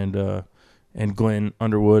 and Glenn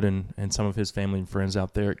Underwood and some of his family and friends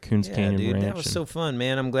out there at Coons Canyon Ranch. That was so fun,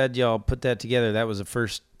 man. I'm glad y'all put that together. That was the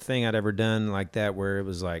first thing I'd ever done like that, where it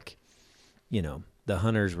was like, the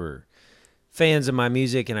hunters were fans of my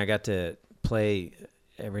music, and I got to play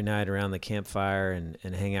every night around the campfire and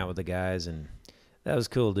hang out with the guys, and that was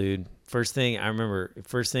cool, dude. First thing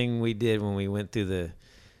we did when we went through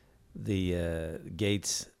the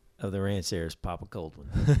gates of the ranch there is pop a cold one.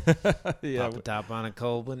 Yeah, pop a top on a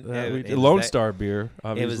cold one. Lone Star beer,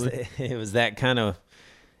 obviously. It was that kind of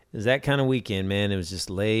weekend, man. It was just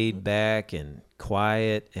laid back and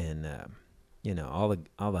quiet, and all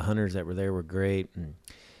the hunters that were there were great, and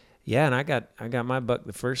I got my buck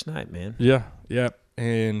the first night, man. Yeah,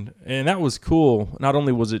 and that was cool. Not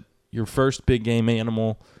only was it your first big game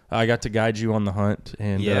animal, I got to guide you on the hunt,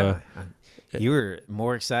 and you were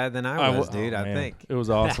more excited than I was, dude. I think it was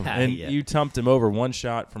awesome, and you tumped him over one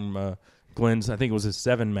shot from Glenn's. I think it was his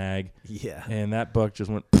 7 mag. Yeah, and that buck just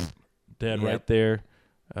went dead right there.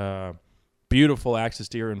 Beautiful axis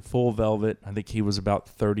deer in full velvet. I think he was about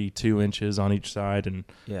 32 inches on each side, and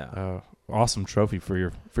awesome trophy for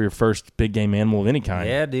your first big game animal of any kind.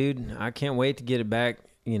 Yeah, dude, I can't wait to get it back.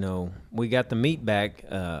 We got the meat back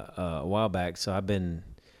a while back, so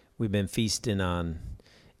we've been feasting on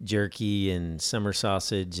jerky and summer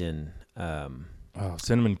sausage and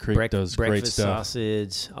Cinnamon Creek does great stuff.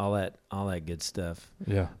 Sausage, all that good stuff.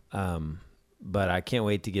 Yeah. But I can't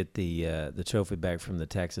wait to get the trophy back from the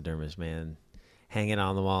taxidermist, man. Hanging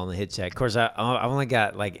on the wall in the hitch shack. Of course, I only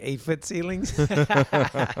got 8-foot ceilings,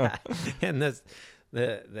 and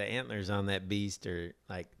the antlers on that beast are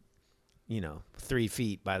 3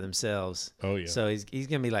 feet by themselves. Oh yeah. So he's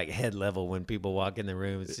gonna be head level when people walk in the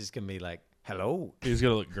room. It's just gonna be hello. He's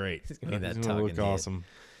gonna look great. He's gonna be that He's talking gonna look head. awesome.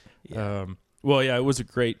 Yeah. Well, yeah, it was a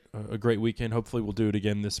great weekend. Hopefully, we'll do it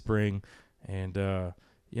again this spring. And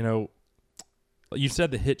you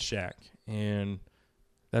said the Hit Shack, and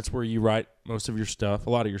that's where you write most of your stuff, a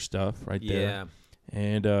lot of your stuff, right there. Yeah.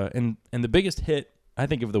 And the biggest hit I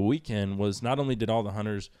think of the weekend was not only did all the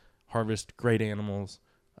hunters harvest great animals,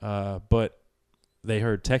 but they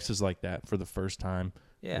heard Texas Like That for the first time,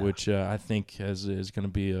 which I think is going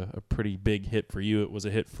to be a pretty big hit for you. It was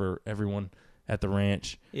a hit for everyone at the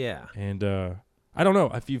ranch. Yeah. And I don't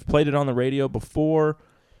know if you've played it on the radio before,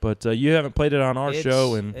 but you haven't played it on our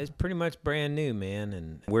show. And it's pretty much brand new, man.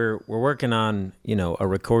 And we're working on, a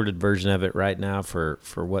recorded version of it right now for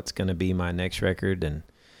what's going to be my next record.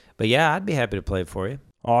 But yeah, I'd be happy to play it for you.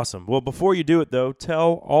 Awesome. Well, before you do it, though,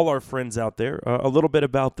 tell all our friends out there a little bit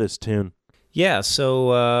about this tune. Yeah,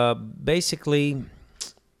 so basically,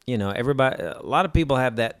 everybody, a lot of people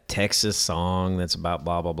have that Texas song that's about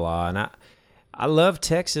blah, blah, blah. And I love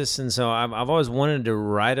Texas, and so I've always wanted to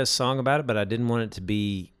write a song about it, but I didn't want it to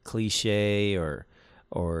be cliche or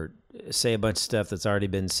say a bunch of stuff that's already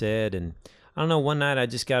been said. And I don't know, one night I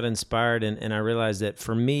just got inspired, and I realized that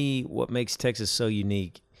for me, what makes Texas so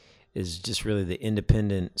unique is just really the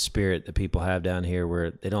independent spirit that people have down here,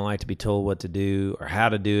 where they don't like to be told what to do or how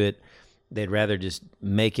to do it. They'd rather just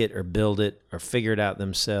make it or build it or figure it out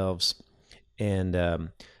themselves. And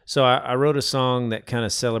so I wrote a song that kind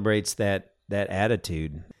of celebrates that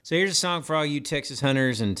attitude. So here's a song for all you Texas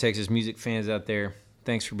hunters and Texas music fans out there.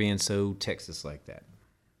 Thanks for being so Texas like that.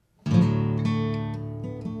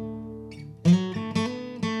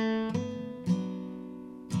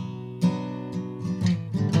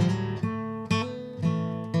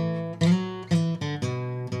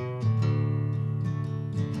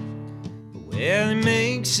 Well, he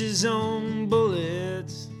makes his own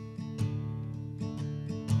bullets,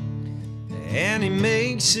 and he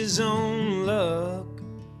makes his own luck.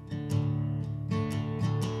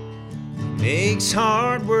 Makes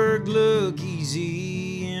hard work look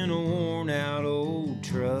easy in a worn-out old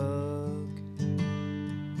truck.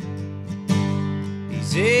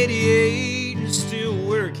 He's 88 and still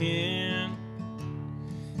working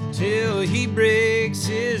till he breaks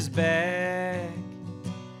his back.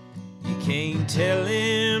 You can't tell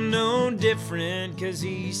him no different, 'cause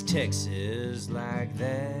he's Texas like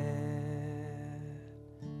that.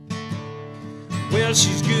 Well,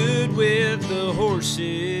 she's good with the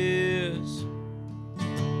horses,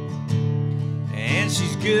 and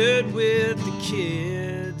she's good with the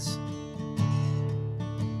kids,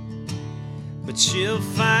 but she'll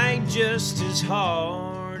fight just as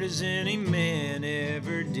hard as any man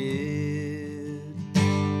ever did.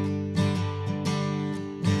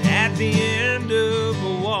 At the end of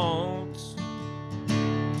a waltz,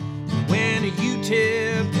 when you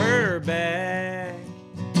tip her back,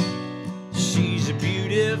 she's a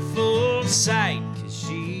beautiful sight, 'cause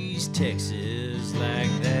she's Texas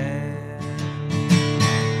like that.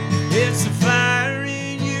 It's the fire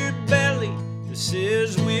in your belly that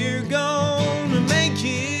says we're gonna make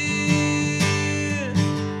it.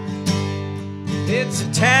 It's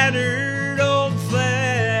a tattered old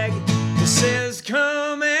flag that says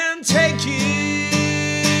come and take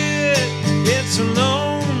it. It's a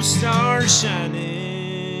lone star shining,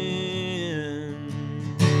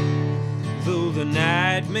 though the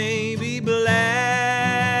night may be black.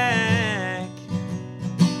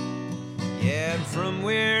 Yeah, from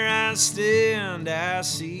where I stand, I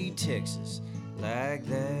see Texas like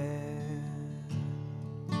that.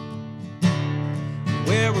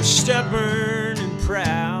 Where we're stubborn and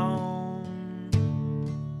proud,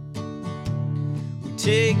 we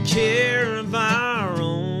take care of our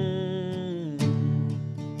own.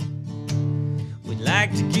 We'd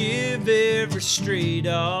like to give every stray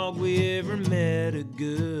dog we ever met a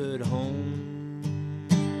good home.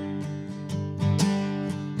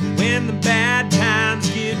 When the bad times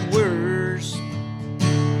get worse,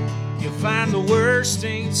 you'll find the worst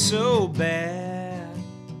ain't so bad.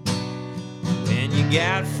 When you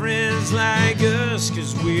got friends like us,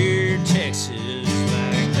 'cause we're Texas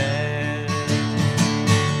like that.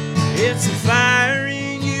 It's the fire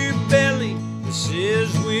in your belly that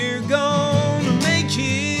says we're gonna make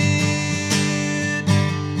it.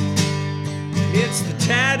 It's the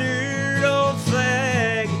tattered old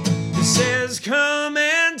flag that says come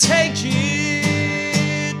and take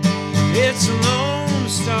it. It's a lone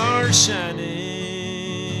star shining,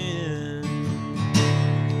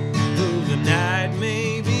 though the night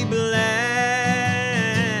may be black.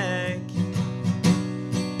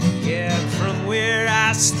 Yeah, from where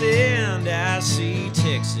I stand, I see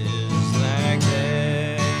Texas like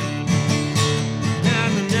that. Na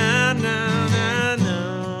na na na na.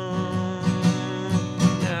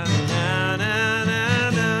 Na na na na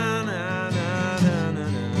na na na na na.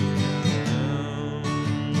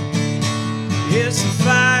 It's the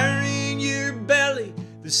fire in your belly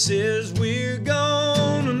that says we're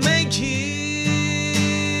gonna make it.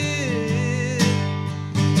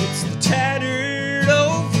 It's the tattered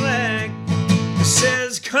old flag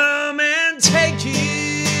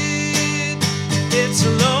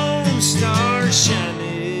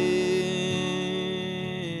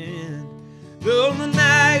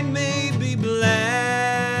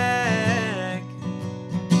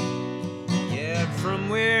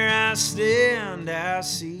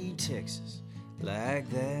like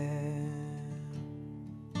that.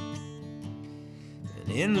 And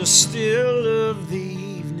in the still of the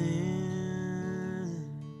evening,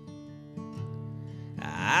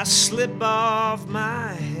 I slip off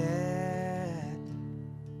my hat,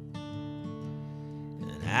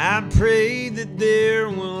 and I pray that there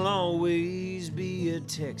will always be a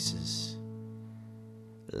Texas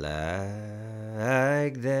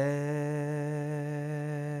like that.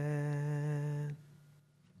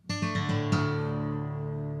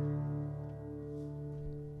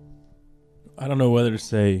 I don't know whether to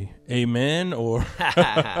say amen or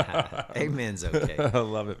Amen's okay. I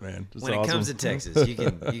love it, man. It's when awesome. it comes to Texas, you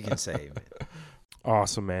can say amen.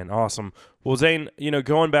 Awesome, man. Awesome. Well, Zane,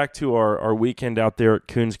 going back to our weekend out there at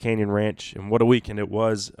Coons Canyon Ranch, and what a weekend it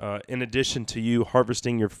was. In addition to you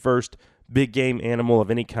harvesting your first big game animal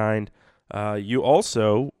of any kind, you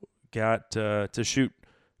also got to shoot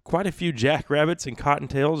quite a few jackrabbits and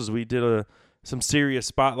cottontails as we did some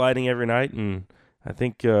serious spotlighting every night, and I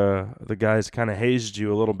think the guys kind of hazed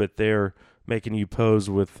you a little bit there, making you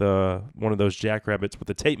pose with one of those jackrabbits with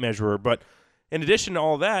a tape measurer. But in addition to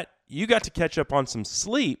all that, you got to catch up on some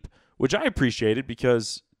sleep, which I appreciated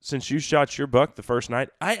because since you shot your buck the first night,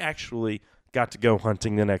 I actually got to go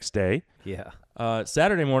hunting the next day. Yeah.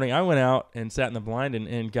 Saturday morning, I went out and sat in the blind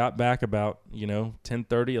and got back about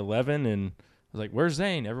 10:30, 11, and I was like, "Where's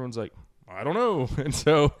Zane?" Everyone's like, "I don't know." And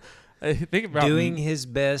so I think about doing his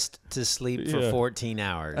best to sleep for 14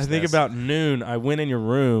 hours. I think about noon, I went in your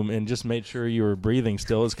room and just made sure you were breathing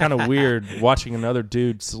still. It's kind of weird watching another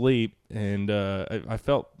dude sleep, and I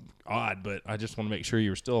felt odd, but I just want to make sure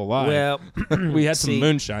you were still alive. Well, we had some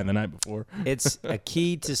moonshine the night before. It's a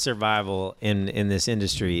key to survival in this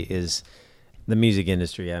industry is the music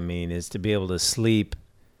industry. I mean, is to be able to sleep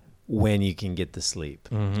when you can get the sleep.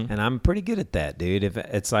 Mm-hmm. And I'm pretty good at that, dude. If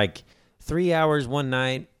it's like 3 hours one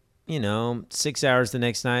night, 6 hours the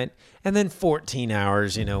next night, and then 14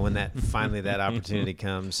 hours, when that finally that opportunity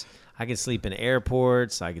comes. I can sleep in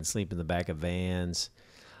airports. I can sleep in the back of vans.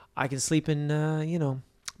 I can sleep in,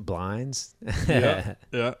 blinds. Yeah.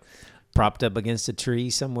 Propped up against a tree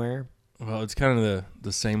somewhere. Well, it's kind of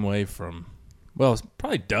the same way it's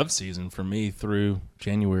probably dove season for me through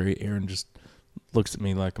January. Aaron just looks at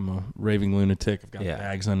me like I'm a raving lunatic. I've got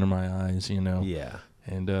bags under my eyes, Yeah.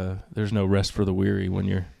 And there's no rest for the weary when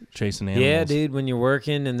you're chasing animals. Yeah, dude, when you're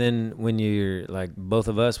working, and then when you're like both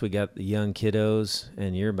of us, we got the young kiddos,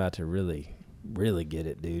 and you're about to really, really get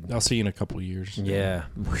it, dude. I'll see you in a couple of years. Yeah.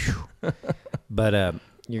 But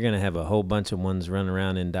you're going to have a whole bunch of ones running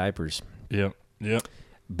around in diapers. Yep.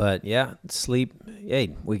 But, yeah, sleep.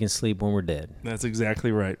 Hey, we can sleep when we're dead. That's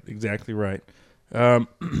exactly right. Exactly right.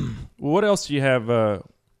 What else do you have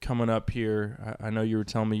coming up here? I know you were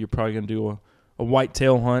telling me you're probably going to do a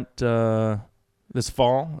whitetail hunt this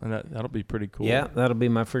fall, and that'll be pretty cool. Yeah, that'll be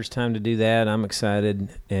my first time to do that. I'm excited.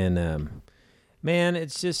 And, man,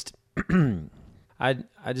 it's just I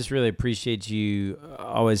just really appreciate you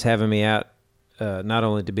always having me out, not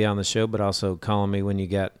only to be on the show, but also calling me when you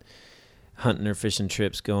got hunting or fishing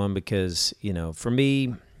trips going because, for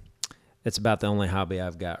me, it's about the only hobby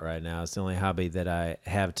I've got right now. It's the only hobby that I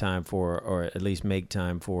have time for, or at least make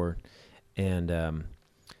time for. And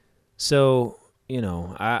so,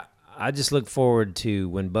 I just look forward to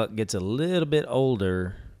when Buck gets a little bit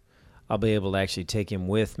older, I'll be able to actually take him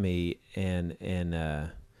with me and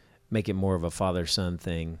make it more of a father-son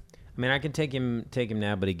thing. I mean, I can take him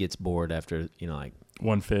now, but he gets bored after, like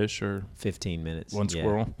one fish or 15 minutes. One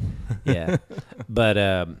squirrel. Yeah. But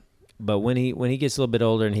when he gets a little bit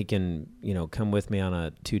older and he can, come with me on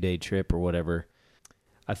a 2-day trip or whatever,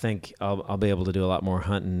 I think I'll be able to do a lot more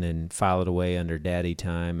hunting and file it away under daddy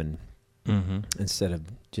time and instead of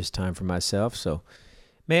just time for myself. So,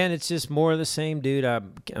 man, it's just more of the same, dude.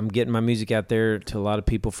 I'm getting my music out there to a lot of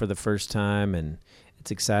people for the first time, and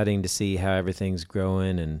it's exciting to see how everything's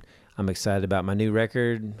growing, and I'm excited about my new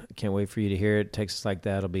record. I can't wait for you to hear it. Texas Like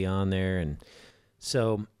That will be on there, and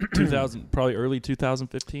so probably early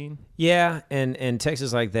 2015. Yeah, and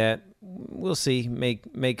Texas Like That, we'll see.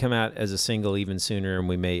 May come out as a single even sooner, and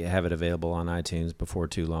we may have it available on iTunes before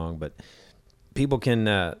too long. But people can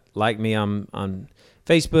like me on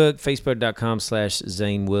Facebook,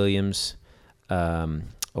 facebook.com/Zane Williams,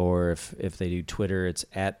 or if they do Twitter, it's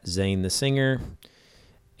at Zane the Singer.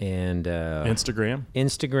 And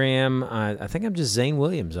Instagram, I think I'm just Zane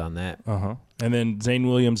Williams on that. And then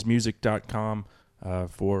ZaneWilliamsMusic.com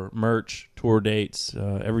for merch, tour dates,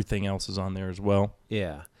 everything else is on there as well.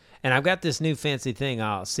 Yeah, and I've got this new fancy thing.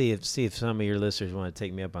 I'll see if some of your listeners want to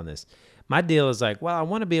take me up on this. My deal is like, well, I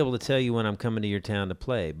want to be able to tell you when I'm coming to your town to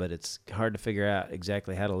play, but it's hard to figure out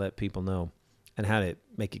exactly how to let people know. and how to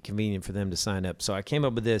make it convenient for them to sign up. So I came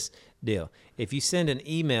up with this deal. If you send an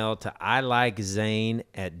email to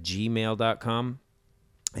ilikezane@gmail.com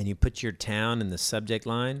and you put your town in the subject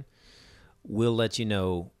line, we'll let you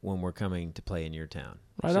know when we're coming to play in your town.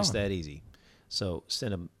 It's just that easy. So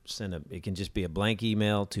send a. It can just be a blank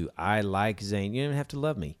email to ilikezane. You don't even have to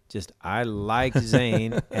love me. Just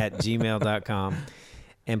ilikezane@gmail.com.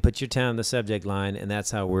 And put your town in the subject line, and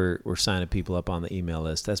that's how we're signing people up on the email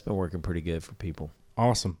list. That's been working pretty good for people.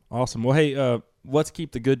 Awesome. Well, hey, let's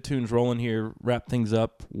keep the good tunes rolling here. Wrap things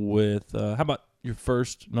up with, how about your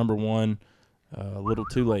first number one, A Little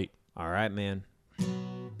Too Late? All right, man.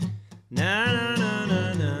 Na na na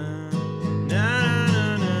na na na.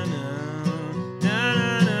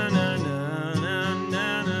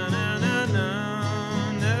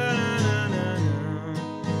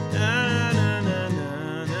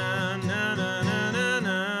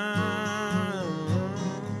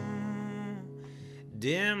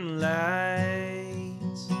 Dim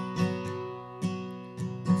lights,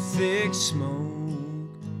 thick smoke.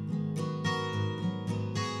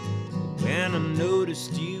 When I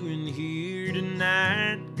noticed you in here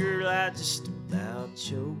tonight, girl, I just about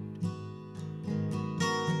choked.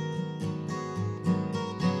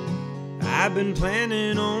 I've been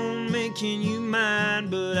planning on making you mine,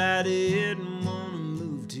 but I didn't want to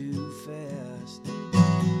move too fast.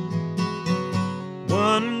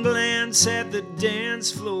 One glance at the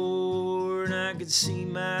dance floor and I could see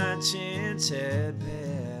my chance had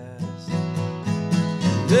passed.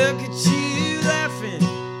 Look at you laughing,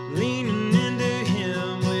 leaning into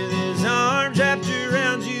him with his arms wrapped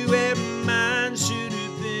around you where mine should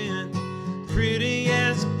have been. Pretty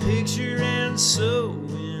as a picture and so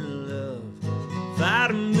in love. If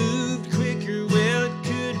I'd have moved quicker, well, it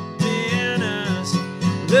could have been us.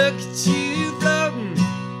 Look at you floating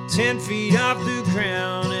 10 feet off the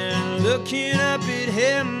ground and looking up at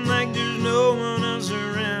heaven like there's no one else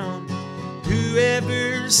around.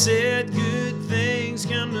 Whoever said good things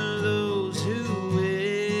come to those who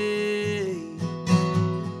wait.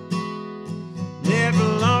 Never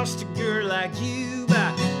lost a girl like you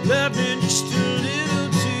by loving just a little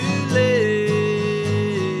too late.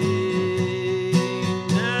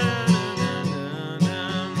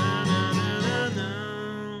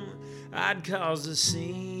 I'd cause a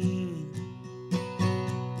scene,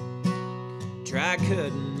 try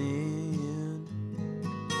cutting in,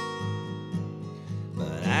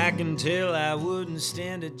 but I can tell I wouldn't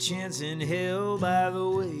stand a chance in hell by the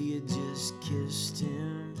way you just kissed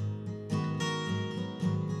him.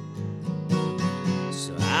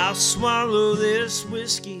 So I'll swallow this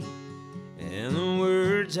whiskey and the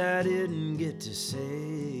words I didn't get to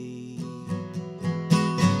say.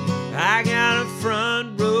 I got a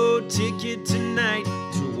front row ticket tonight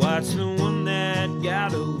to watch the one that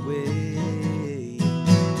got away.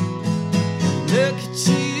 Look at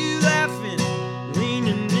you laughing,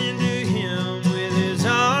 leaning into him with his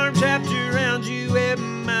arms wrapped around you where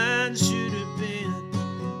mine should have been.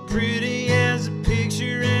 Pretty as a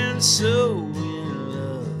picture and so in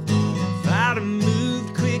love. If I'd have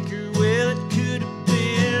moved quicker, well, it could have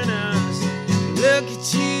been us. Look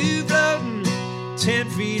at you floating 10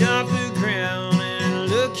 feet off the ground and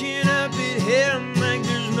looking up at heaven like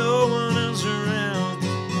there's no one else around.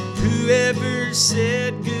 Whoever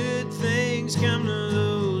said good things come to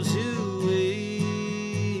those who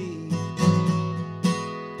wait.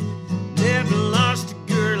 Never lost a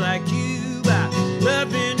girl like you by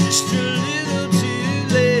loving just a little too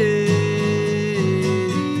late.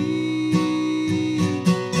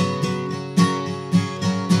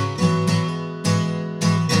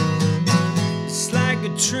 It's like a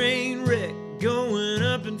train wreck going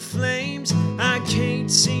up in flames. I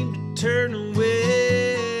can't seem to turn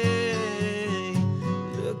away.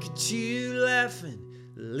 Look at you laughing,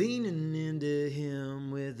 leaning into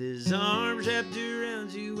him with his arms wrapped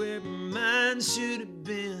around you where mine should have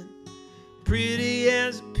been. Pretty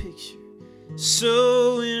as a picture,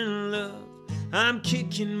 so in love. I'm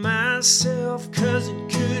kicking myself 'cause it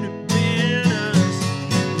could have been us.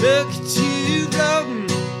 Look at you floating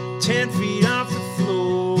 10 feet off the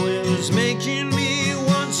floor. It was making me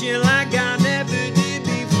want you like I never did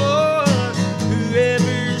before.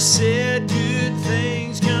 Whoever said good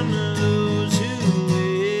things come to those who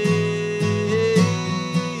wait.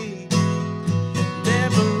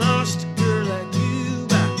 Never lost a girl like you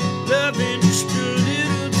by loving just a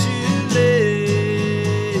little too late.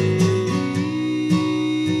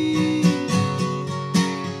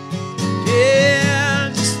 Yeah,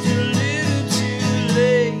 just a little too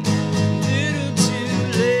late. A little too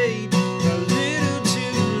late. A little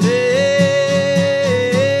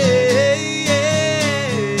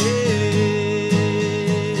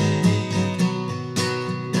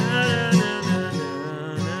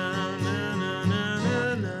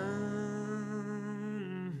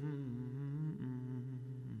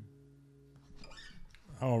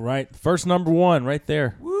All right. First number one right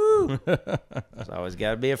there. Woo! It's always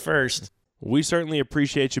got to be a first. We certainly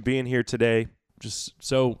appreciate you being here today. Just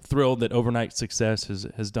so thrilled that Overnight Success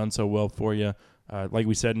has done so well for you. Like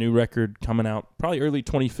we said, new record coming out probably early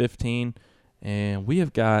 2015. And we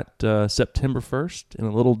have got September 1st and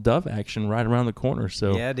a little Dove action right around the corner.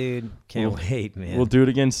 So yeah, dude. Can't wait, man. We'll do it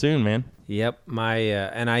again soon, man. Yep.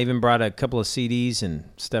 And I even brought a couple of CDs and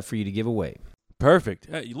stuff for you to give away. Perfect.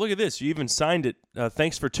 Look at this. You even signed it.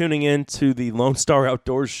 Thanks for tuning in to the Lone Star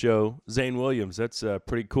Outdoors show, Zane Williams. That's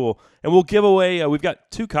pretty cool. And we'll give away, we've got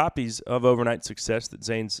 2 copies of Overnight Success that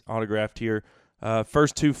Zane's autographed here.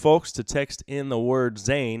 First 2 folks to text in the word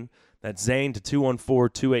Zane. That's Zane to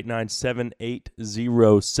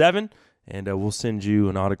 214-289-7807. And we'll send you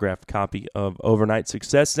an autographed copy of Overnight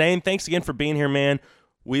Success. Zane, thanks again for being here, man.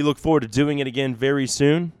 We look forward to doing it again very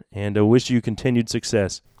soon and wish you continued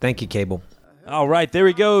success. Thank you, Cable. All right, there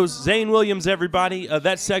he goes. Zane Williams, everybody.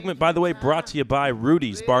 That segment, by the way, brought to you by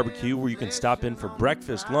Rudy's Barbecue, where you can stop in for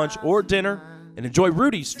breakfast, lunch, or dinner and enjoy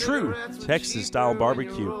Rudy's true Texas-style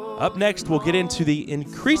barbecue. Up next, we'll get into the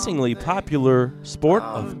increasingly popular sport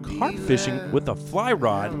of carp fishing with a fly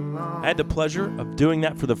rod. I had the pleasure of doing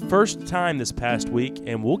that for the first time this past week,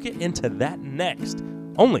 and we'll get into that next,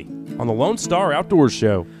 only on the Lone Star Outdoors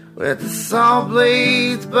Show. With the saw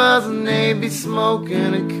blades buzzing, they be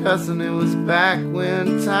smoking and cussing. It was back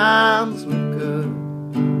when times were good.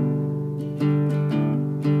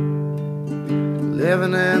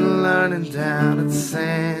 Living and learning down at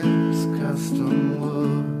Sam's Custom Wood.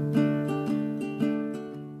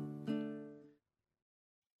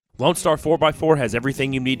 Lone Star 4x4 has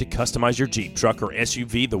everything you need to customize your Jeep, truck, or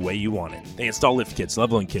SUV the way you want it. They install lift kits,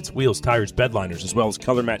 leveling kits, wheels, tires, bed liners, as well as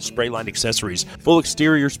color-matched spray-lined accessories, full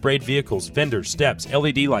exterior sprayed vehicles, fenders, steps,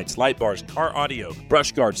 LED lights, light bars, car audio,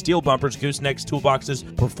 brush guards, steel bumpers, goosenecks,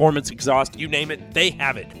 toolboxes, performance exhaust, you name it, they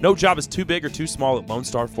have it. No job is too big or too small at Lone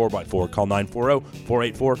Star 4x4. Call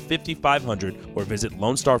 940-484-5500 or visit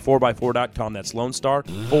LoneStar4x4.com. That's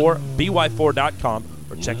LoneStar4by4.com,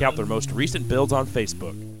 or check out their most recent builds on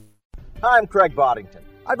Facebook. I'm Craig Boddington.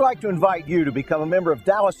 I'd like to invite you to become a member of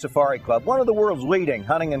Dallas Safari Club, one of the world's leading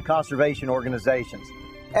hunting and conservation organizations.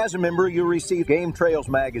 As a member, you'll receive Game Trails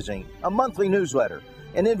magazine, a monthly newsletter,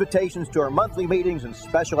 and invitations to our monthly meetings and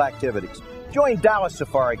special activities. Join Dallas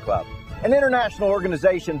Safari Club, an international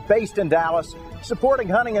organization based in Dallas, supporting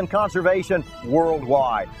hunting and conservation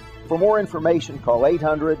worldwide. For more information, call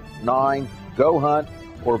 800-9-GO-HUNT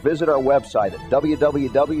or visit our website at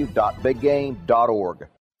www.biggame.org.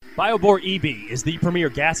 BioBore EB is the premier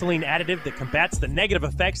gasoline additive that combats the negative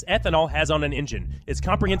effects ethanol has on an engine. Its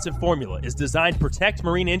comprehensive formula is designed to protect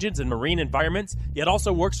marine engines and marine environments, yet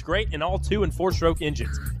also works great in all 2- and 4-stroke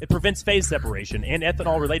engines. It prevents phase separation and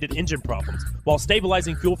ethanol-related engine problems while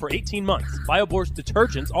stabilizing fuel for 18 months. BioBore's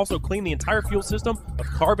detergents also clean the entire fuel system of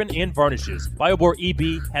carbon and varnishes. BioBore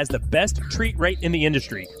EB has the best treat rate in the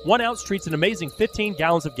industry. 1 ounce treats an amazing 15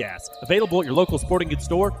 gallons of gas. Available at your local sporting goods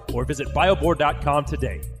store or visit biobore.com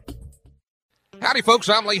today. Howdy, folks.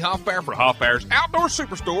 I'm Lee Hoffbauer for Hoffbauer's Outdoor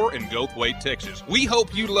Superstore in Goldthwaite, Texas. We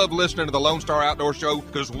hope you love listening to the Lone Star Outdoor Show,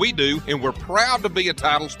 because we do, and we're proud to be a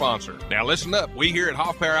title sponsor. Now, listen up. We here at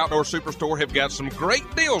Hoffbauer Outdoor Superstore have got some great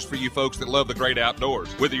deals for you folks that love the great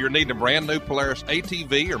outdoors. Whether you're needing a brand new Polaris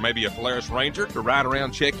ATV or maybe a Polaris Ranger to ride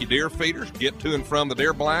around, check your deer feeders, get to and from the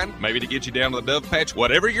deer blind, maybe to get you down to the dove patch,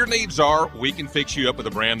 whatever your needs are, we can fix you up with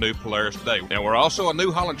a brand new Polaris today. Now, we're also a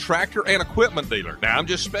New Holland tractor and equipment dealer. Now, I'm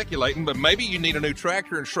just speculating, but maybe you need a new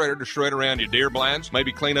tractor and shredder to shred around your deer blinds, maybe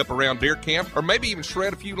clean up around deer camp, or maybe even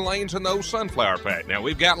shred a few lanes in the old sunflower patch. Now,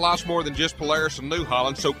 we've got lots more than just Polaris and New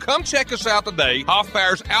Holland, so come check us out today.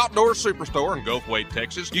 Hoffbauer's Outdoor Superstore in Goldthwaite,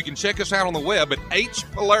 Texas. You can check us out on the web at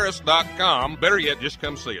hpolaris.com. Better yet, just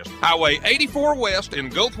come see us. Highway 84 West in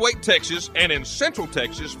Goldthwaite, Texas, and in Central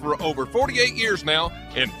Texas for over 48 years now.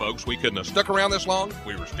 And folks, we couldn't have stuck around this long.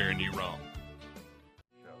 We were steering you wrong.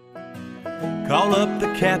 Call up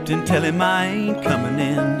the captain, tell him I ain't coming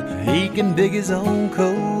in. He can dig his own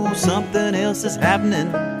coal, something else is happening.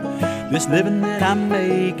 This living that I'm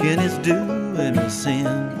making is doing a sin.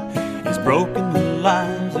 It's broken the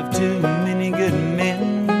lives of too many good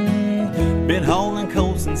men. Been hauling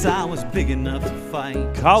coal since I was big enough to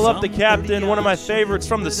fight. Call up the captain, one of my favorites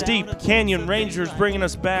from the Steep Canyon Rangers, bringing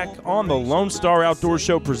us back on the Lone Star Outdoor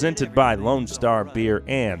Show, presented by Lone Star Beer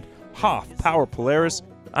and Hoff Power Polaris.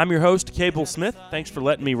 I'm your host, Cable Smith. Thanks for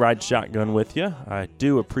letting me ride shotgun with you. I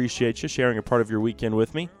do appreciate you sharing a part of your weekend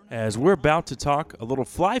with me, as we're about to talk a little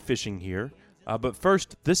fly fishing here. But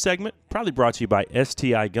first, this segment probably brought to you by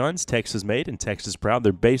STI Guns, Texas made and Texas proud.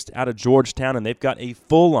 They're based out of Georgetown, and they've got a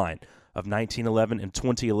full line of 1911 and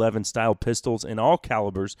 2011 style pistols in all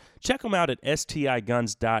calibers. Check them out at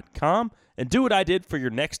stiguns.com and do what I did for your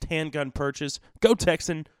next handgun purchase. Go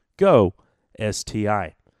Texan, go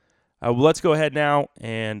STI. Let's go ahead now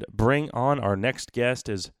and bring on our next guest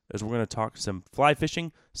as we're going to talk some fly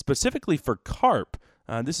fishing, specifically for carp.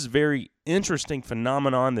 This is a very interesting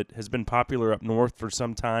phenomenon that has been popular up north for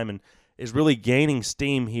some time and is really gaining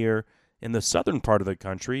steam here in the southern part of the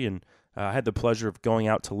country. And I had the pleasure of going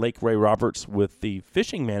out to Lake Ray Roberts with the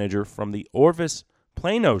fishing manager from the Orvis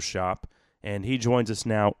Plano shop, and he joins us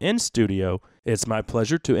now in studio. It's my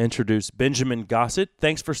pleasure to introduce Benjamin Gossett.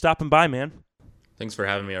 Thanks for stopping by, man. Thanks for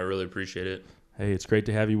having me. I really appreciate it. Hey, it's great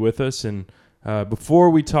to have you with us. And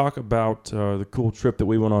before we talk about the cool trip that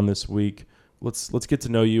we went on this week, let's get to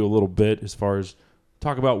know you a little bit as far as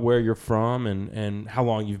talk about where you're from and how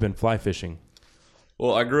long you've been fly fishing.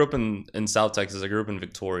 Well, I grew up in South Texas. I grew up in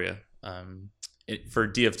Victoria. For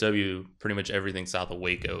DFW, pretty much everything south of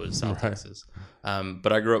Waco is South Texas.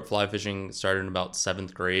 But I grew up fly fishing, started in about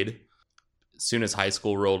 7th grade. As soon as high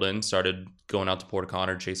school rolled in, started going out to Port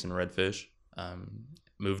Connor chasing redfish.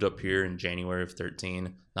 Moved up here in January of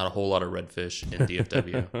 13. Not a whole lot of redfish in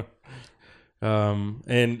DFW.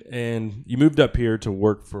 And you moved up here to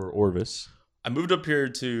work for Orvis. I moved up here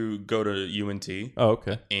to go to UNT. Oh,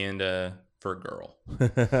 okay. And for a girl.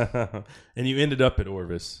 And you ended up at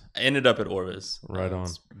Orvis. I ended up at Orvis. Right on.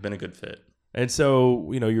 It's been a good fit. And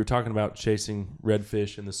so, you were talking about chasing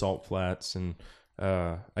redfish in the salt flats, and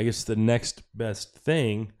I guess the next best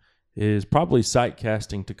thing is probably sight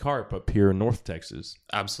casting to carp up here in North Texas.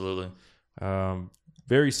 Absolutely.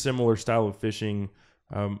 Very similar style of fishing.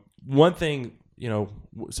 One thing,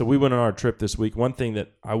 so we went on our trip this week. One thing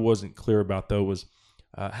that I wasn't clear about, though, was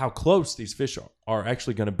how close these fish are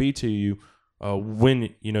actually going to be to you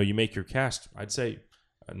when, you make your cast. I'd say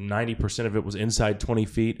 90% of it was inside 20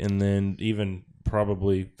 feet, and then even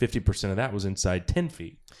probably 50% of that was inside 10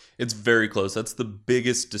 feet. It's very close. That's the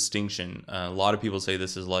biggest distinction. A lot of people say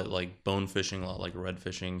this is like bone fishing, a lot like red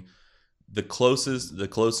fishing. The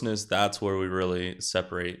closeness, that's where we really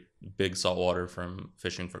separate big saltwater from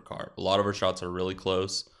fishing for carp. A lot of our shots are really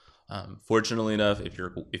close. Fortunately enough, if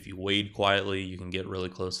you wade quietly, you can get really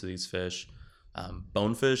close to these fish.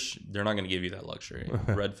 Bonefish, they're not going to give you that luxury.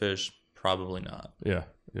 Redfish, probably not. Yeah.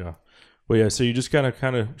 Well, yeah. So you just gotta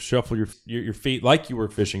kind of shuffle your feet like you were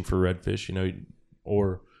fishing for redfish,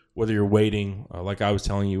 or whether you're wading, like I was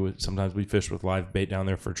telling you. Sometimes we fish with live bait down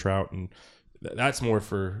there for trout, and that's more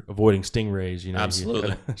for avoiding stingrays.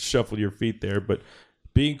 Absolutely. You gotta shuffle your feet there, but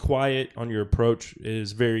being quiet on your approach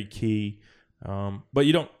is very key. But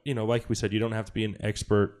you don't, like we said, you don't have to be an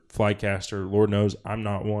expert fly caster. Lord knows I'm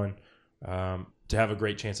not one, to have a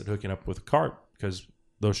great chance at hooking up with a carp, because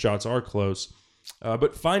those shots are close.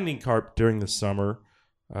 But finding carp during the summer,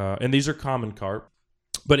 and these are common carp.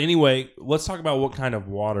 But anyway, let's talk about what kind of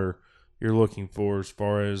water you're looking for as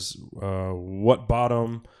far as what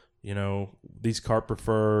bottom, these carp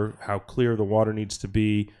prefer, how clear the water needs to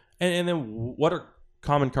be, and then what are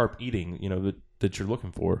common carp eating, that you're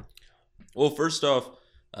looking for. Well, first off,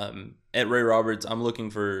 at Ray Roberts, I'm looking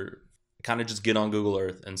for kind of just get on Google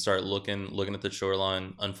Earth and start looking at the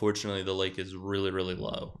shoreline. Unfortunately, the lake is really, really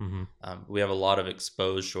low. Mm-hmm. We have a lot of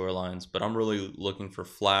exposed shorelines, but I'm really looking for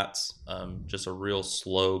flats, just a real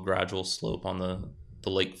slow, gradual slope on the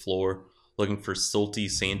lake floor, looking for silty,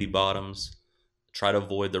 sandy bottoms. Try to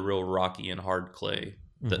avoid the real rocky and hard clay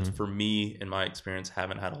that, for me, in my experience,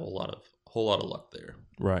 haven't had a whole lot of luck there.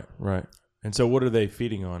 Right. And so what are they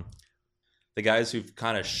feeding on? The guys who've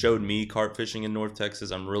kind of showed me carp fishing in North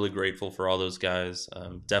Texas, I'm really grateful for all those guys.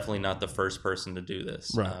 Definitely not the first person to do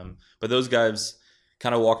this. Right. But those guys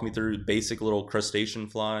kind of walked me through basic little crustacean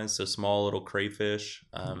flies, so small little crayfish,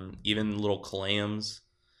 even little clams,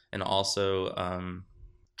 and also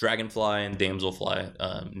dragonfly and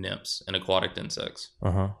damselfly nymphs and aquatic insects.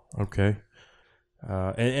 Okay.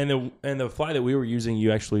 And the fly that we were using,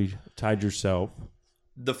 you actually tied yourself.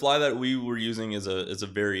 The fly that we were using is a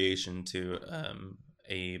variation to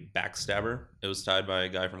a backstabber. It was tied by a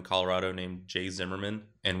guy from Colorado named Jay Zimmerman,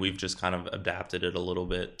 and we've just kind of adapted it a little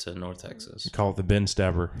bit to North Texas. You call it the Ben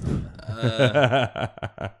Stabber.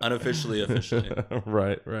 Unofficially, officially.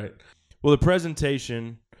 Right. Well, the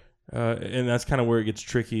presentation, and that's kind of where it gets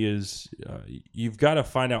tricky, is you've got to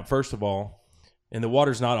find out, first of all, and the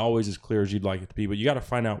water's not always as clear as you'd like it to be, but you got to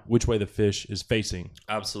find out which way the fish is facing.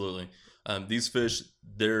 Absolutely. These fish,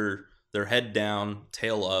 they're head down,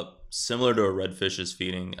 tail up, similar to a redfish is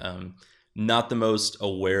feeding. Not the most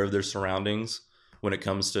aware of their surroundings when it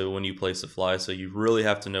comes to when you place a fly. So you really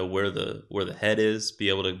have to know where the head is, be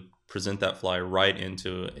able to present that fly right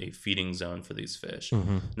into a feeding zone for these fish.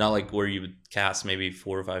 Mm-hmm. Not like where you would cast maybe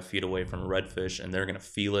 4 or 5 feet away from a redfish and they're going to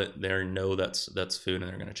feel it. They know that's food and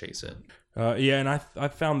they're going to chase it. Yeah, and I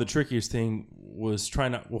found the trickiest thing was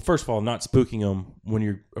trying to, well, first of all, not spooking them when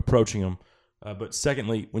you're approaching them. But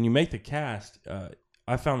secondly, when you make the cast,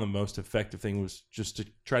 I found the most effective thing was just to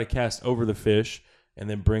try to cast over the fish and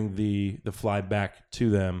then bring the fly back to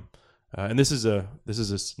them. And this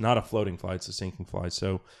is not a floating fly; it's a sinking fly.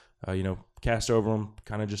 So, cast over them,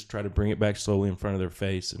 kind of just try to bring it back slowly in front of their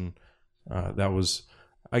face, and that was,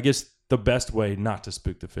 I guess, the best way not to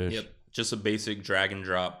spook the fish. Yep, just a basic drag and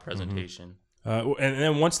drop presentation. And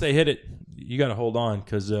then once they hit it, you got to hold on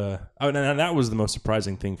because and that was the most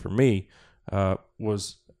surprising thing for me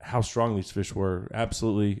was how strong these fish were.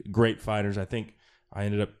 Absolutely great fighters. I think I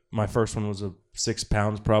ended up, my first one was 6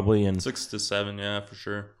 pounds probably, and 6 to 7, yeah, for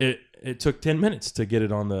sure. It took 10 minutes to get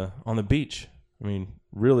it on the beach. I mean,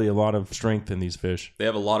 really a lot of strength in these fish. They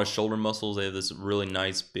have a lot of shoulder muscles. They have this really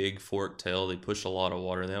nice big forked tail. They push a lot of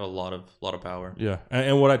water. They have a lot of power. Yeah,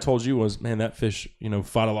 and what I told you was, man, that fish,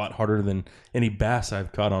 fought a lot harder than any bass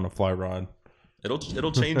I've caught on a fly rod.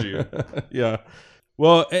 It'll change you. Yeah.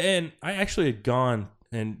 Well, and I actually had gone,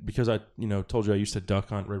 and because I, told you I used to duck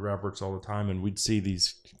hunt Ray Roberts all the time, and we'd see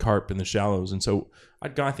these carp in the shallows. And so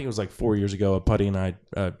I'd gone, I think it was like 4 years ago, a buddy and I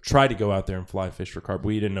tried to go out there and fly fish for carp.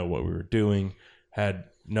 We didn't know what we were doing, had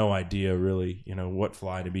no idea really, what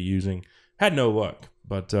fly to be using. Had no luck,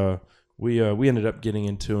 but we ended up getting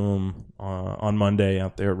into them on Monday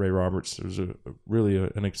out there at Ray Roberts. It was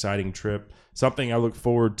an exciting trip, something I look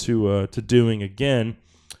forward to doing again.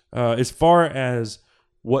 As far as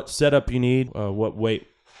what setup you need, what weight,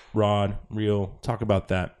 rod, reel, talk about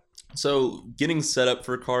that. So getting set up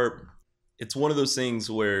for carp, it's one of those things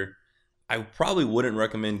where I probably wouldn't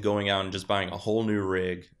recommend going out and just buying a whole new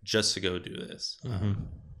rig just to go do this. Mm-hmm.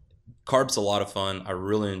 Carp's a lot of fun. I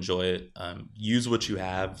really enjoy it. Use what you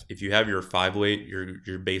have. If you have your 5-weight,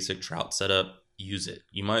 your basic trout setup, use it.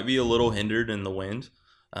 You might be a little hindered in the wind.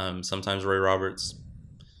 Sometimes Ray Roberts,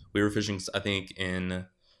 we were fishing, I think in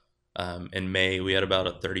May, we had about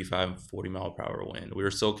a 35, 40 mile per hour wind. We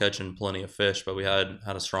were still catching plenty of fish, but we had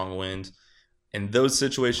a strong wind. In those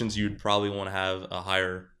situations, you'd probably want to have a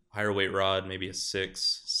higher weight rod, maybe a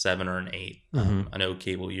 6, 7, or an 8. Mm-hmm. I know,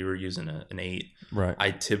 Cable, you were using an 8. Right.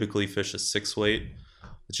 I typically fish a 6-weight.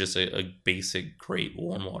 It's just a basic, great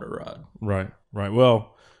warm water rod. Right.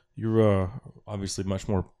 Well, you're obviously much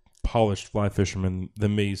more polished fly fisherman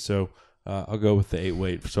than me, so I'll go with the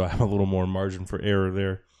 8-weight, so I have a little more margin for error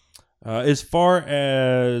there. As far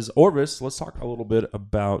as Orvis, let's talk a little bit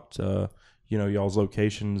about y'all's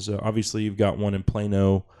locations. Obviously, you've got one in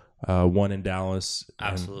Plano, one in Dallas.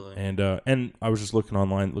 Absolutely. And I was just looking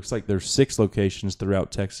online. It looks like there's 6 locations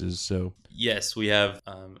throughout Texas. So yes, we have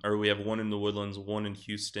one in the Woodlands, one in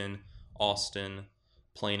Houston, Austin,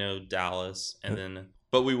 Plano, Dallas, and then.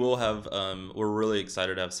 But we will have. We're really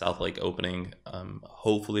excited to have South Lake opening.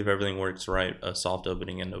 Hopefully, if everything works right, a soft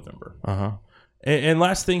opening in November. And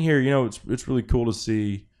last thing here, it's really cool to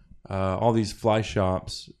see all these fly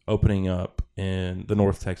shops opening up in the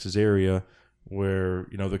North Texas area, where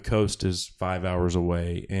the coast is 5 hours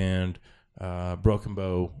away, and Broken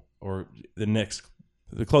Bow, or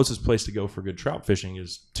the closest place to go for good trout fishing,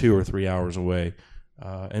 is 2 or 3 hours away.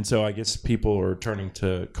 And so I guess people are turning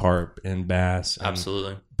to carp and bass, and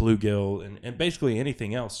absolutely, bluegill, and basically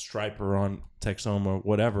anything else, striper on Texoma,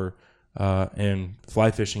 whatever. And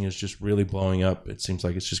fly fishing is just really blowing up. It seems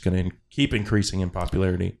like it's just going to keep increasing in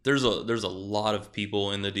popularity. There's a lot of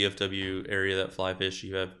people in the DFW area that fly fish.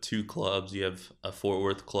 You have 2 clubs. You have a Fort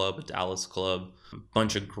Worth club, a Dallas club, a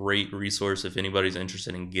bunch of great resource. If anybody's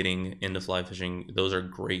interested in getting into fly fishing, those are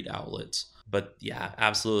great outlets. But yeah,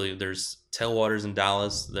 absolutely. There's Tailwaters in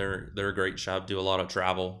Dallas. They're a great shop, do a lot of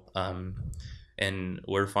travel. And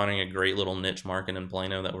we're finding a great little niche market in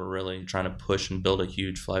Plano that we're really trying to push and build a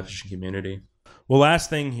huge fly fishing community. Well, last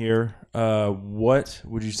thing here, what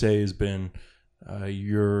would you say has been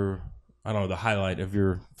the highlight of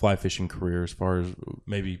your fly fishing career, as far as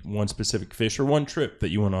maybe one specific fish or one trip that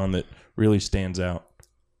you went on that really stands out?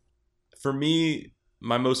 For me,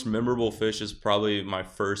 my most memorable fish is probably my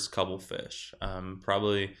first couple fish.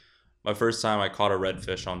 Probably my first time I caught a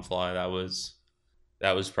redfish on fly. That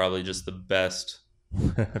was probably just the best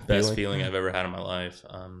feeling I've ever had in my life.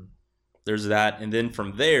 There's that. And then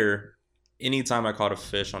from there, anytime I caught a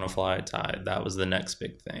fish on a fly tide, that was the next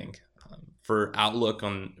big thing. For outlook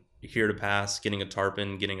on here to pass, getting a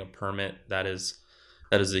tarpon, getting a permit, that is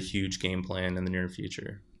a huge game plan in the near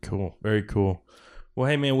future. Cool. Very cool. Well,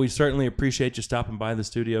 hey, man, we certainly appreciate you stopping by the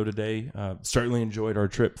studio today. Certainly enjoyed our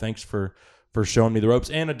trip. Thanks for for showing me the ropes.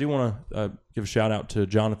 And I do want to give a shout out to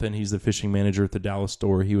Jonathan. He's the fishing manager at the Dallas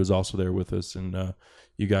store. He was also there with us, and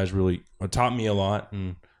you guys really taught me a lot.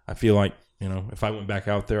 And I feel like, if I went back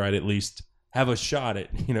out there, I'd at least have a shot at,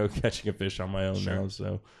 catching a fish on my own now.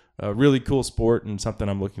 So really cool sport and something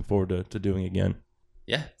I'm looking forward to doing again.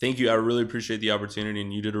 Yeah, thank you. I really appreciate the opportunity,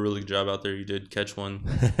 and you did a really good job out there. You did catch one,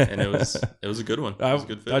 and it was a good one. It was a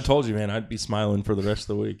good fish. I told you, man, I'd be smiling for the rest of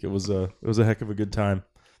the week. It was a heck of a good time.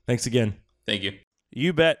 Thanks again. Thank you.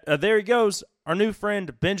 You bet. There he goes, our new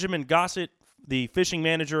friend Benjamin Gossett, the fishing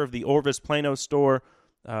manager of the Orvis Plano store.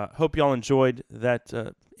 Hope y'all enjoyed that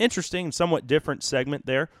interesting, somewhat different segment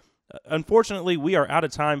there. Unfortunately, we are out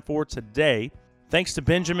of time for today. Thanks to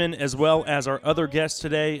Benjamin as well as our other guests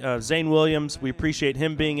today, Zane Williams. We appreciate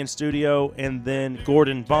him being in studio, and then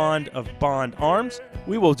Gordon Bond of Bond Arms.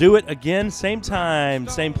 We will do it again, same time,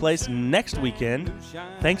 same place next weekend.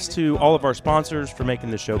 Thanks to all of our sponsors for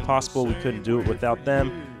making this show possible. We couldn't do it without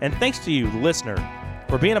them. And thanks to you, the listener,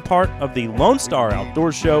 for being a part of the Lone Star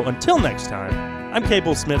Outdoors Show. Until next time, I'm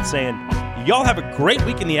Cable Smith saying, y'all have a great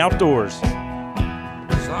week in the outdoors.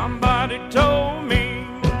 Somebody told me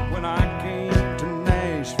when I came to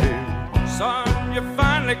Nashville, son, you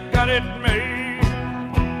finally got it made.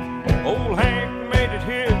 Old Hank made it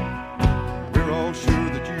here. We're all sure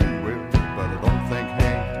that you will, but I don't think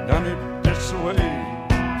Hank done it this way.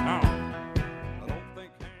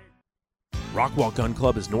 Rockwall Gun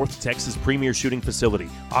Club is North Texas' premier shooting facility,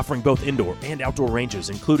 offering both indoor and outdoor ranges,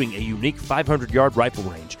 including a unique 500-yard rifle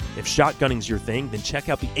range. If shotgunning's your thing, then check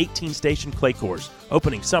out the 18-station clay course.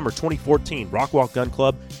 Opening summer 2014, Rockwall Gun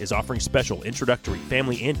Club is offering special introductory,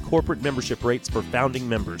 family, and corporate membership rates for founding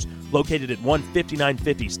members. Located at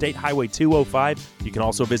 15950 State Highway 205, you can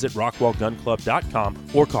also visit rockwallgunclub.com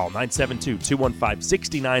or call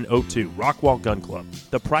 972-215-6902. Rockwall Gun Club,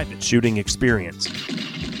 the private shooting experience.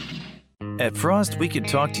 At Frost, we could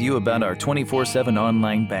talk to you about our 24/7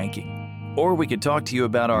 online banking. Or we could talk to you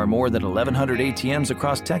about our more than 1,100 ATMs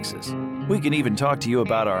across Texas. We can even talk to you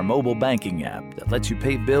about our mobile banking app that lets you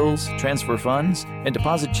pay bills, transfer funds, and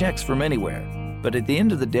deposit checks from anywhere. But at the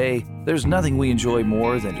end of the day, there's nothing we enjoy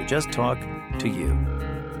more than to just talk to you.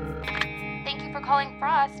 Thank you for calling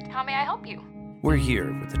Frost. How may I help you? We're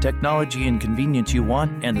here with the technology and convenience you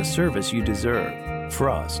want and the service you deserve.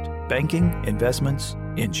 Frost. Banking, investments,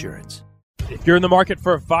 insurance. If you're in the market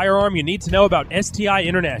for a firearm, you need to know about STI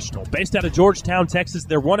International. Based out of Georgetown, Texas,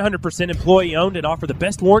 they're 100% employee-owned and offer the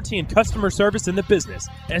best warranty and customer service in the business.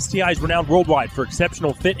 STI is renowned worldwide for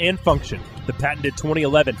exceptional fit and function. The patented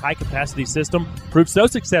 2011 high-capacity system proved so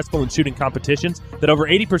successful in shooting competitions that over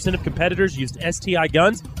 80% of competitors used STI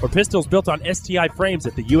guns or pistols built on STI frames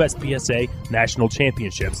at the USPSA National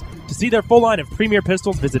Championships. To see their full line of premier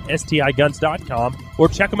pistols, visit STIguns.com or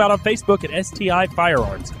check them out on Facebook at STI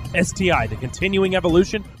Firearms. STI, the continuing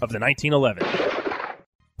evolution of the 1911.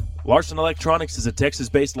 Larson Electronics is a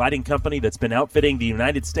Texas-based lighting company that's been outfitting the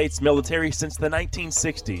United States military since the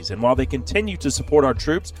 1960s, and while they continue to support our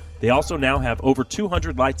troops, they also now have over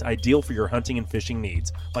 200 lights ideal for your hunting and fishing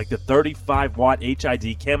needs, like the 35-watt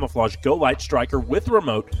HID Camouflage Go Light Striker with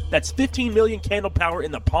remote that's 15 million candle power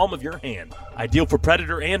in the palm of your hand. Ideal for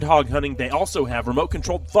predator and hog hunting, they also have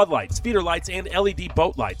remote-controlled floodlights, feeder lights, and LED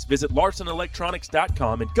boat lights. Visit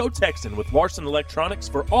LarsonElectronics.com and go Texan with Larson Electronics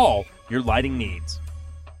for all your lighting needs.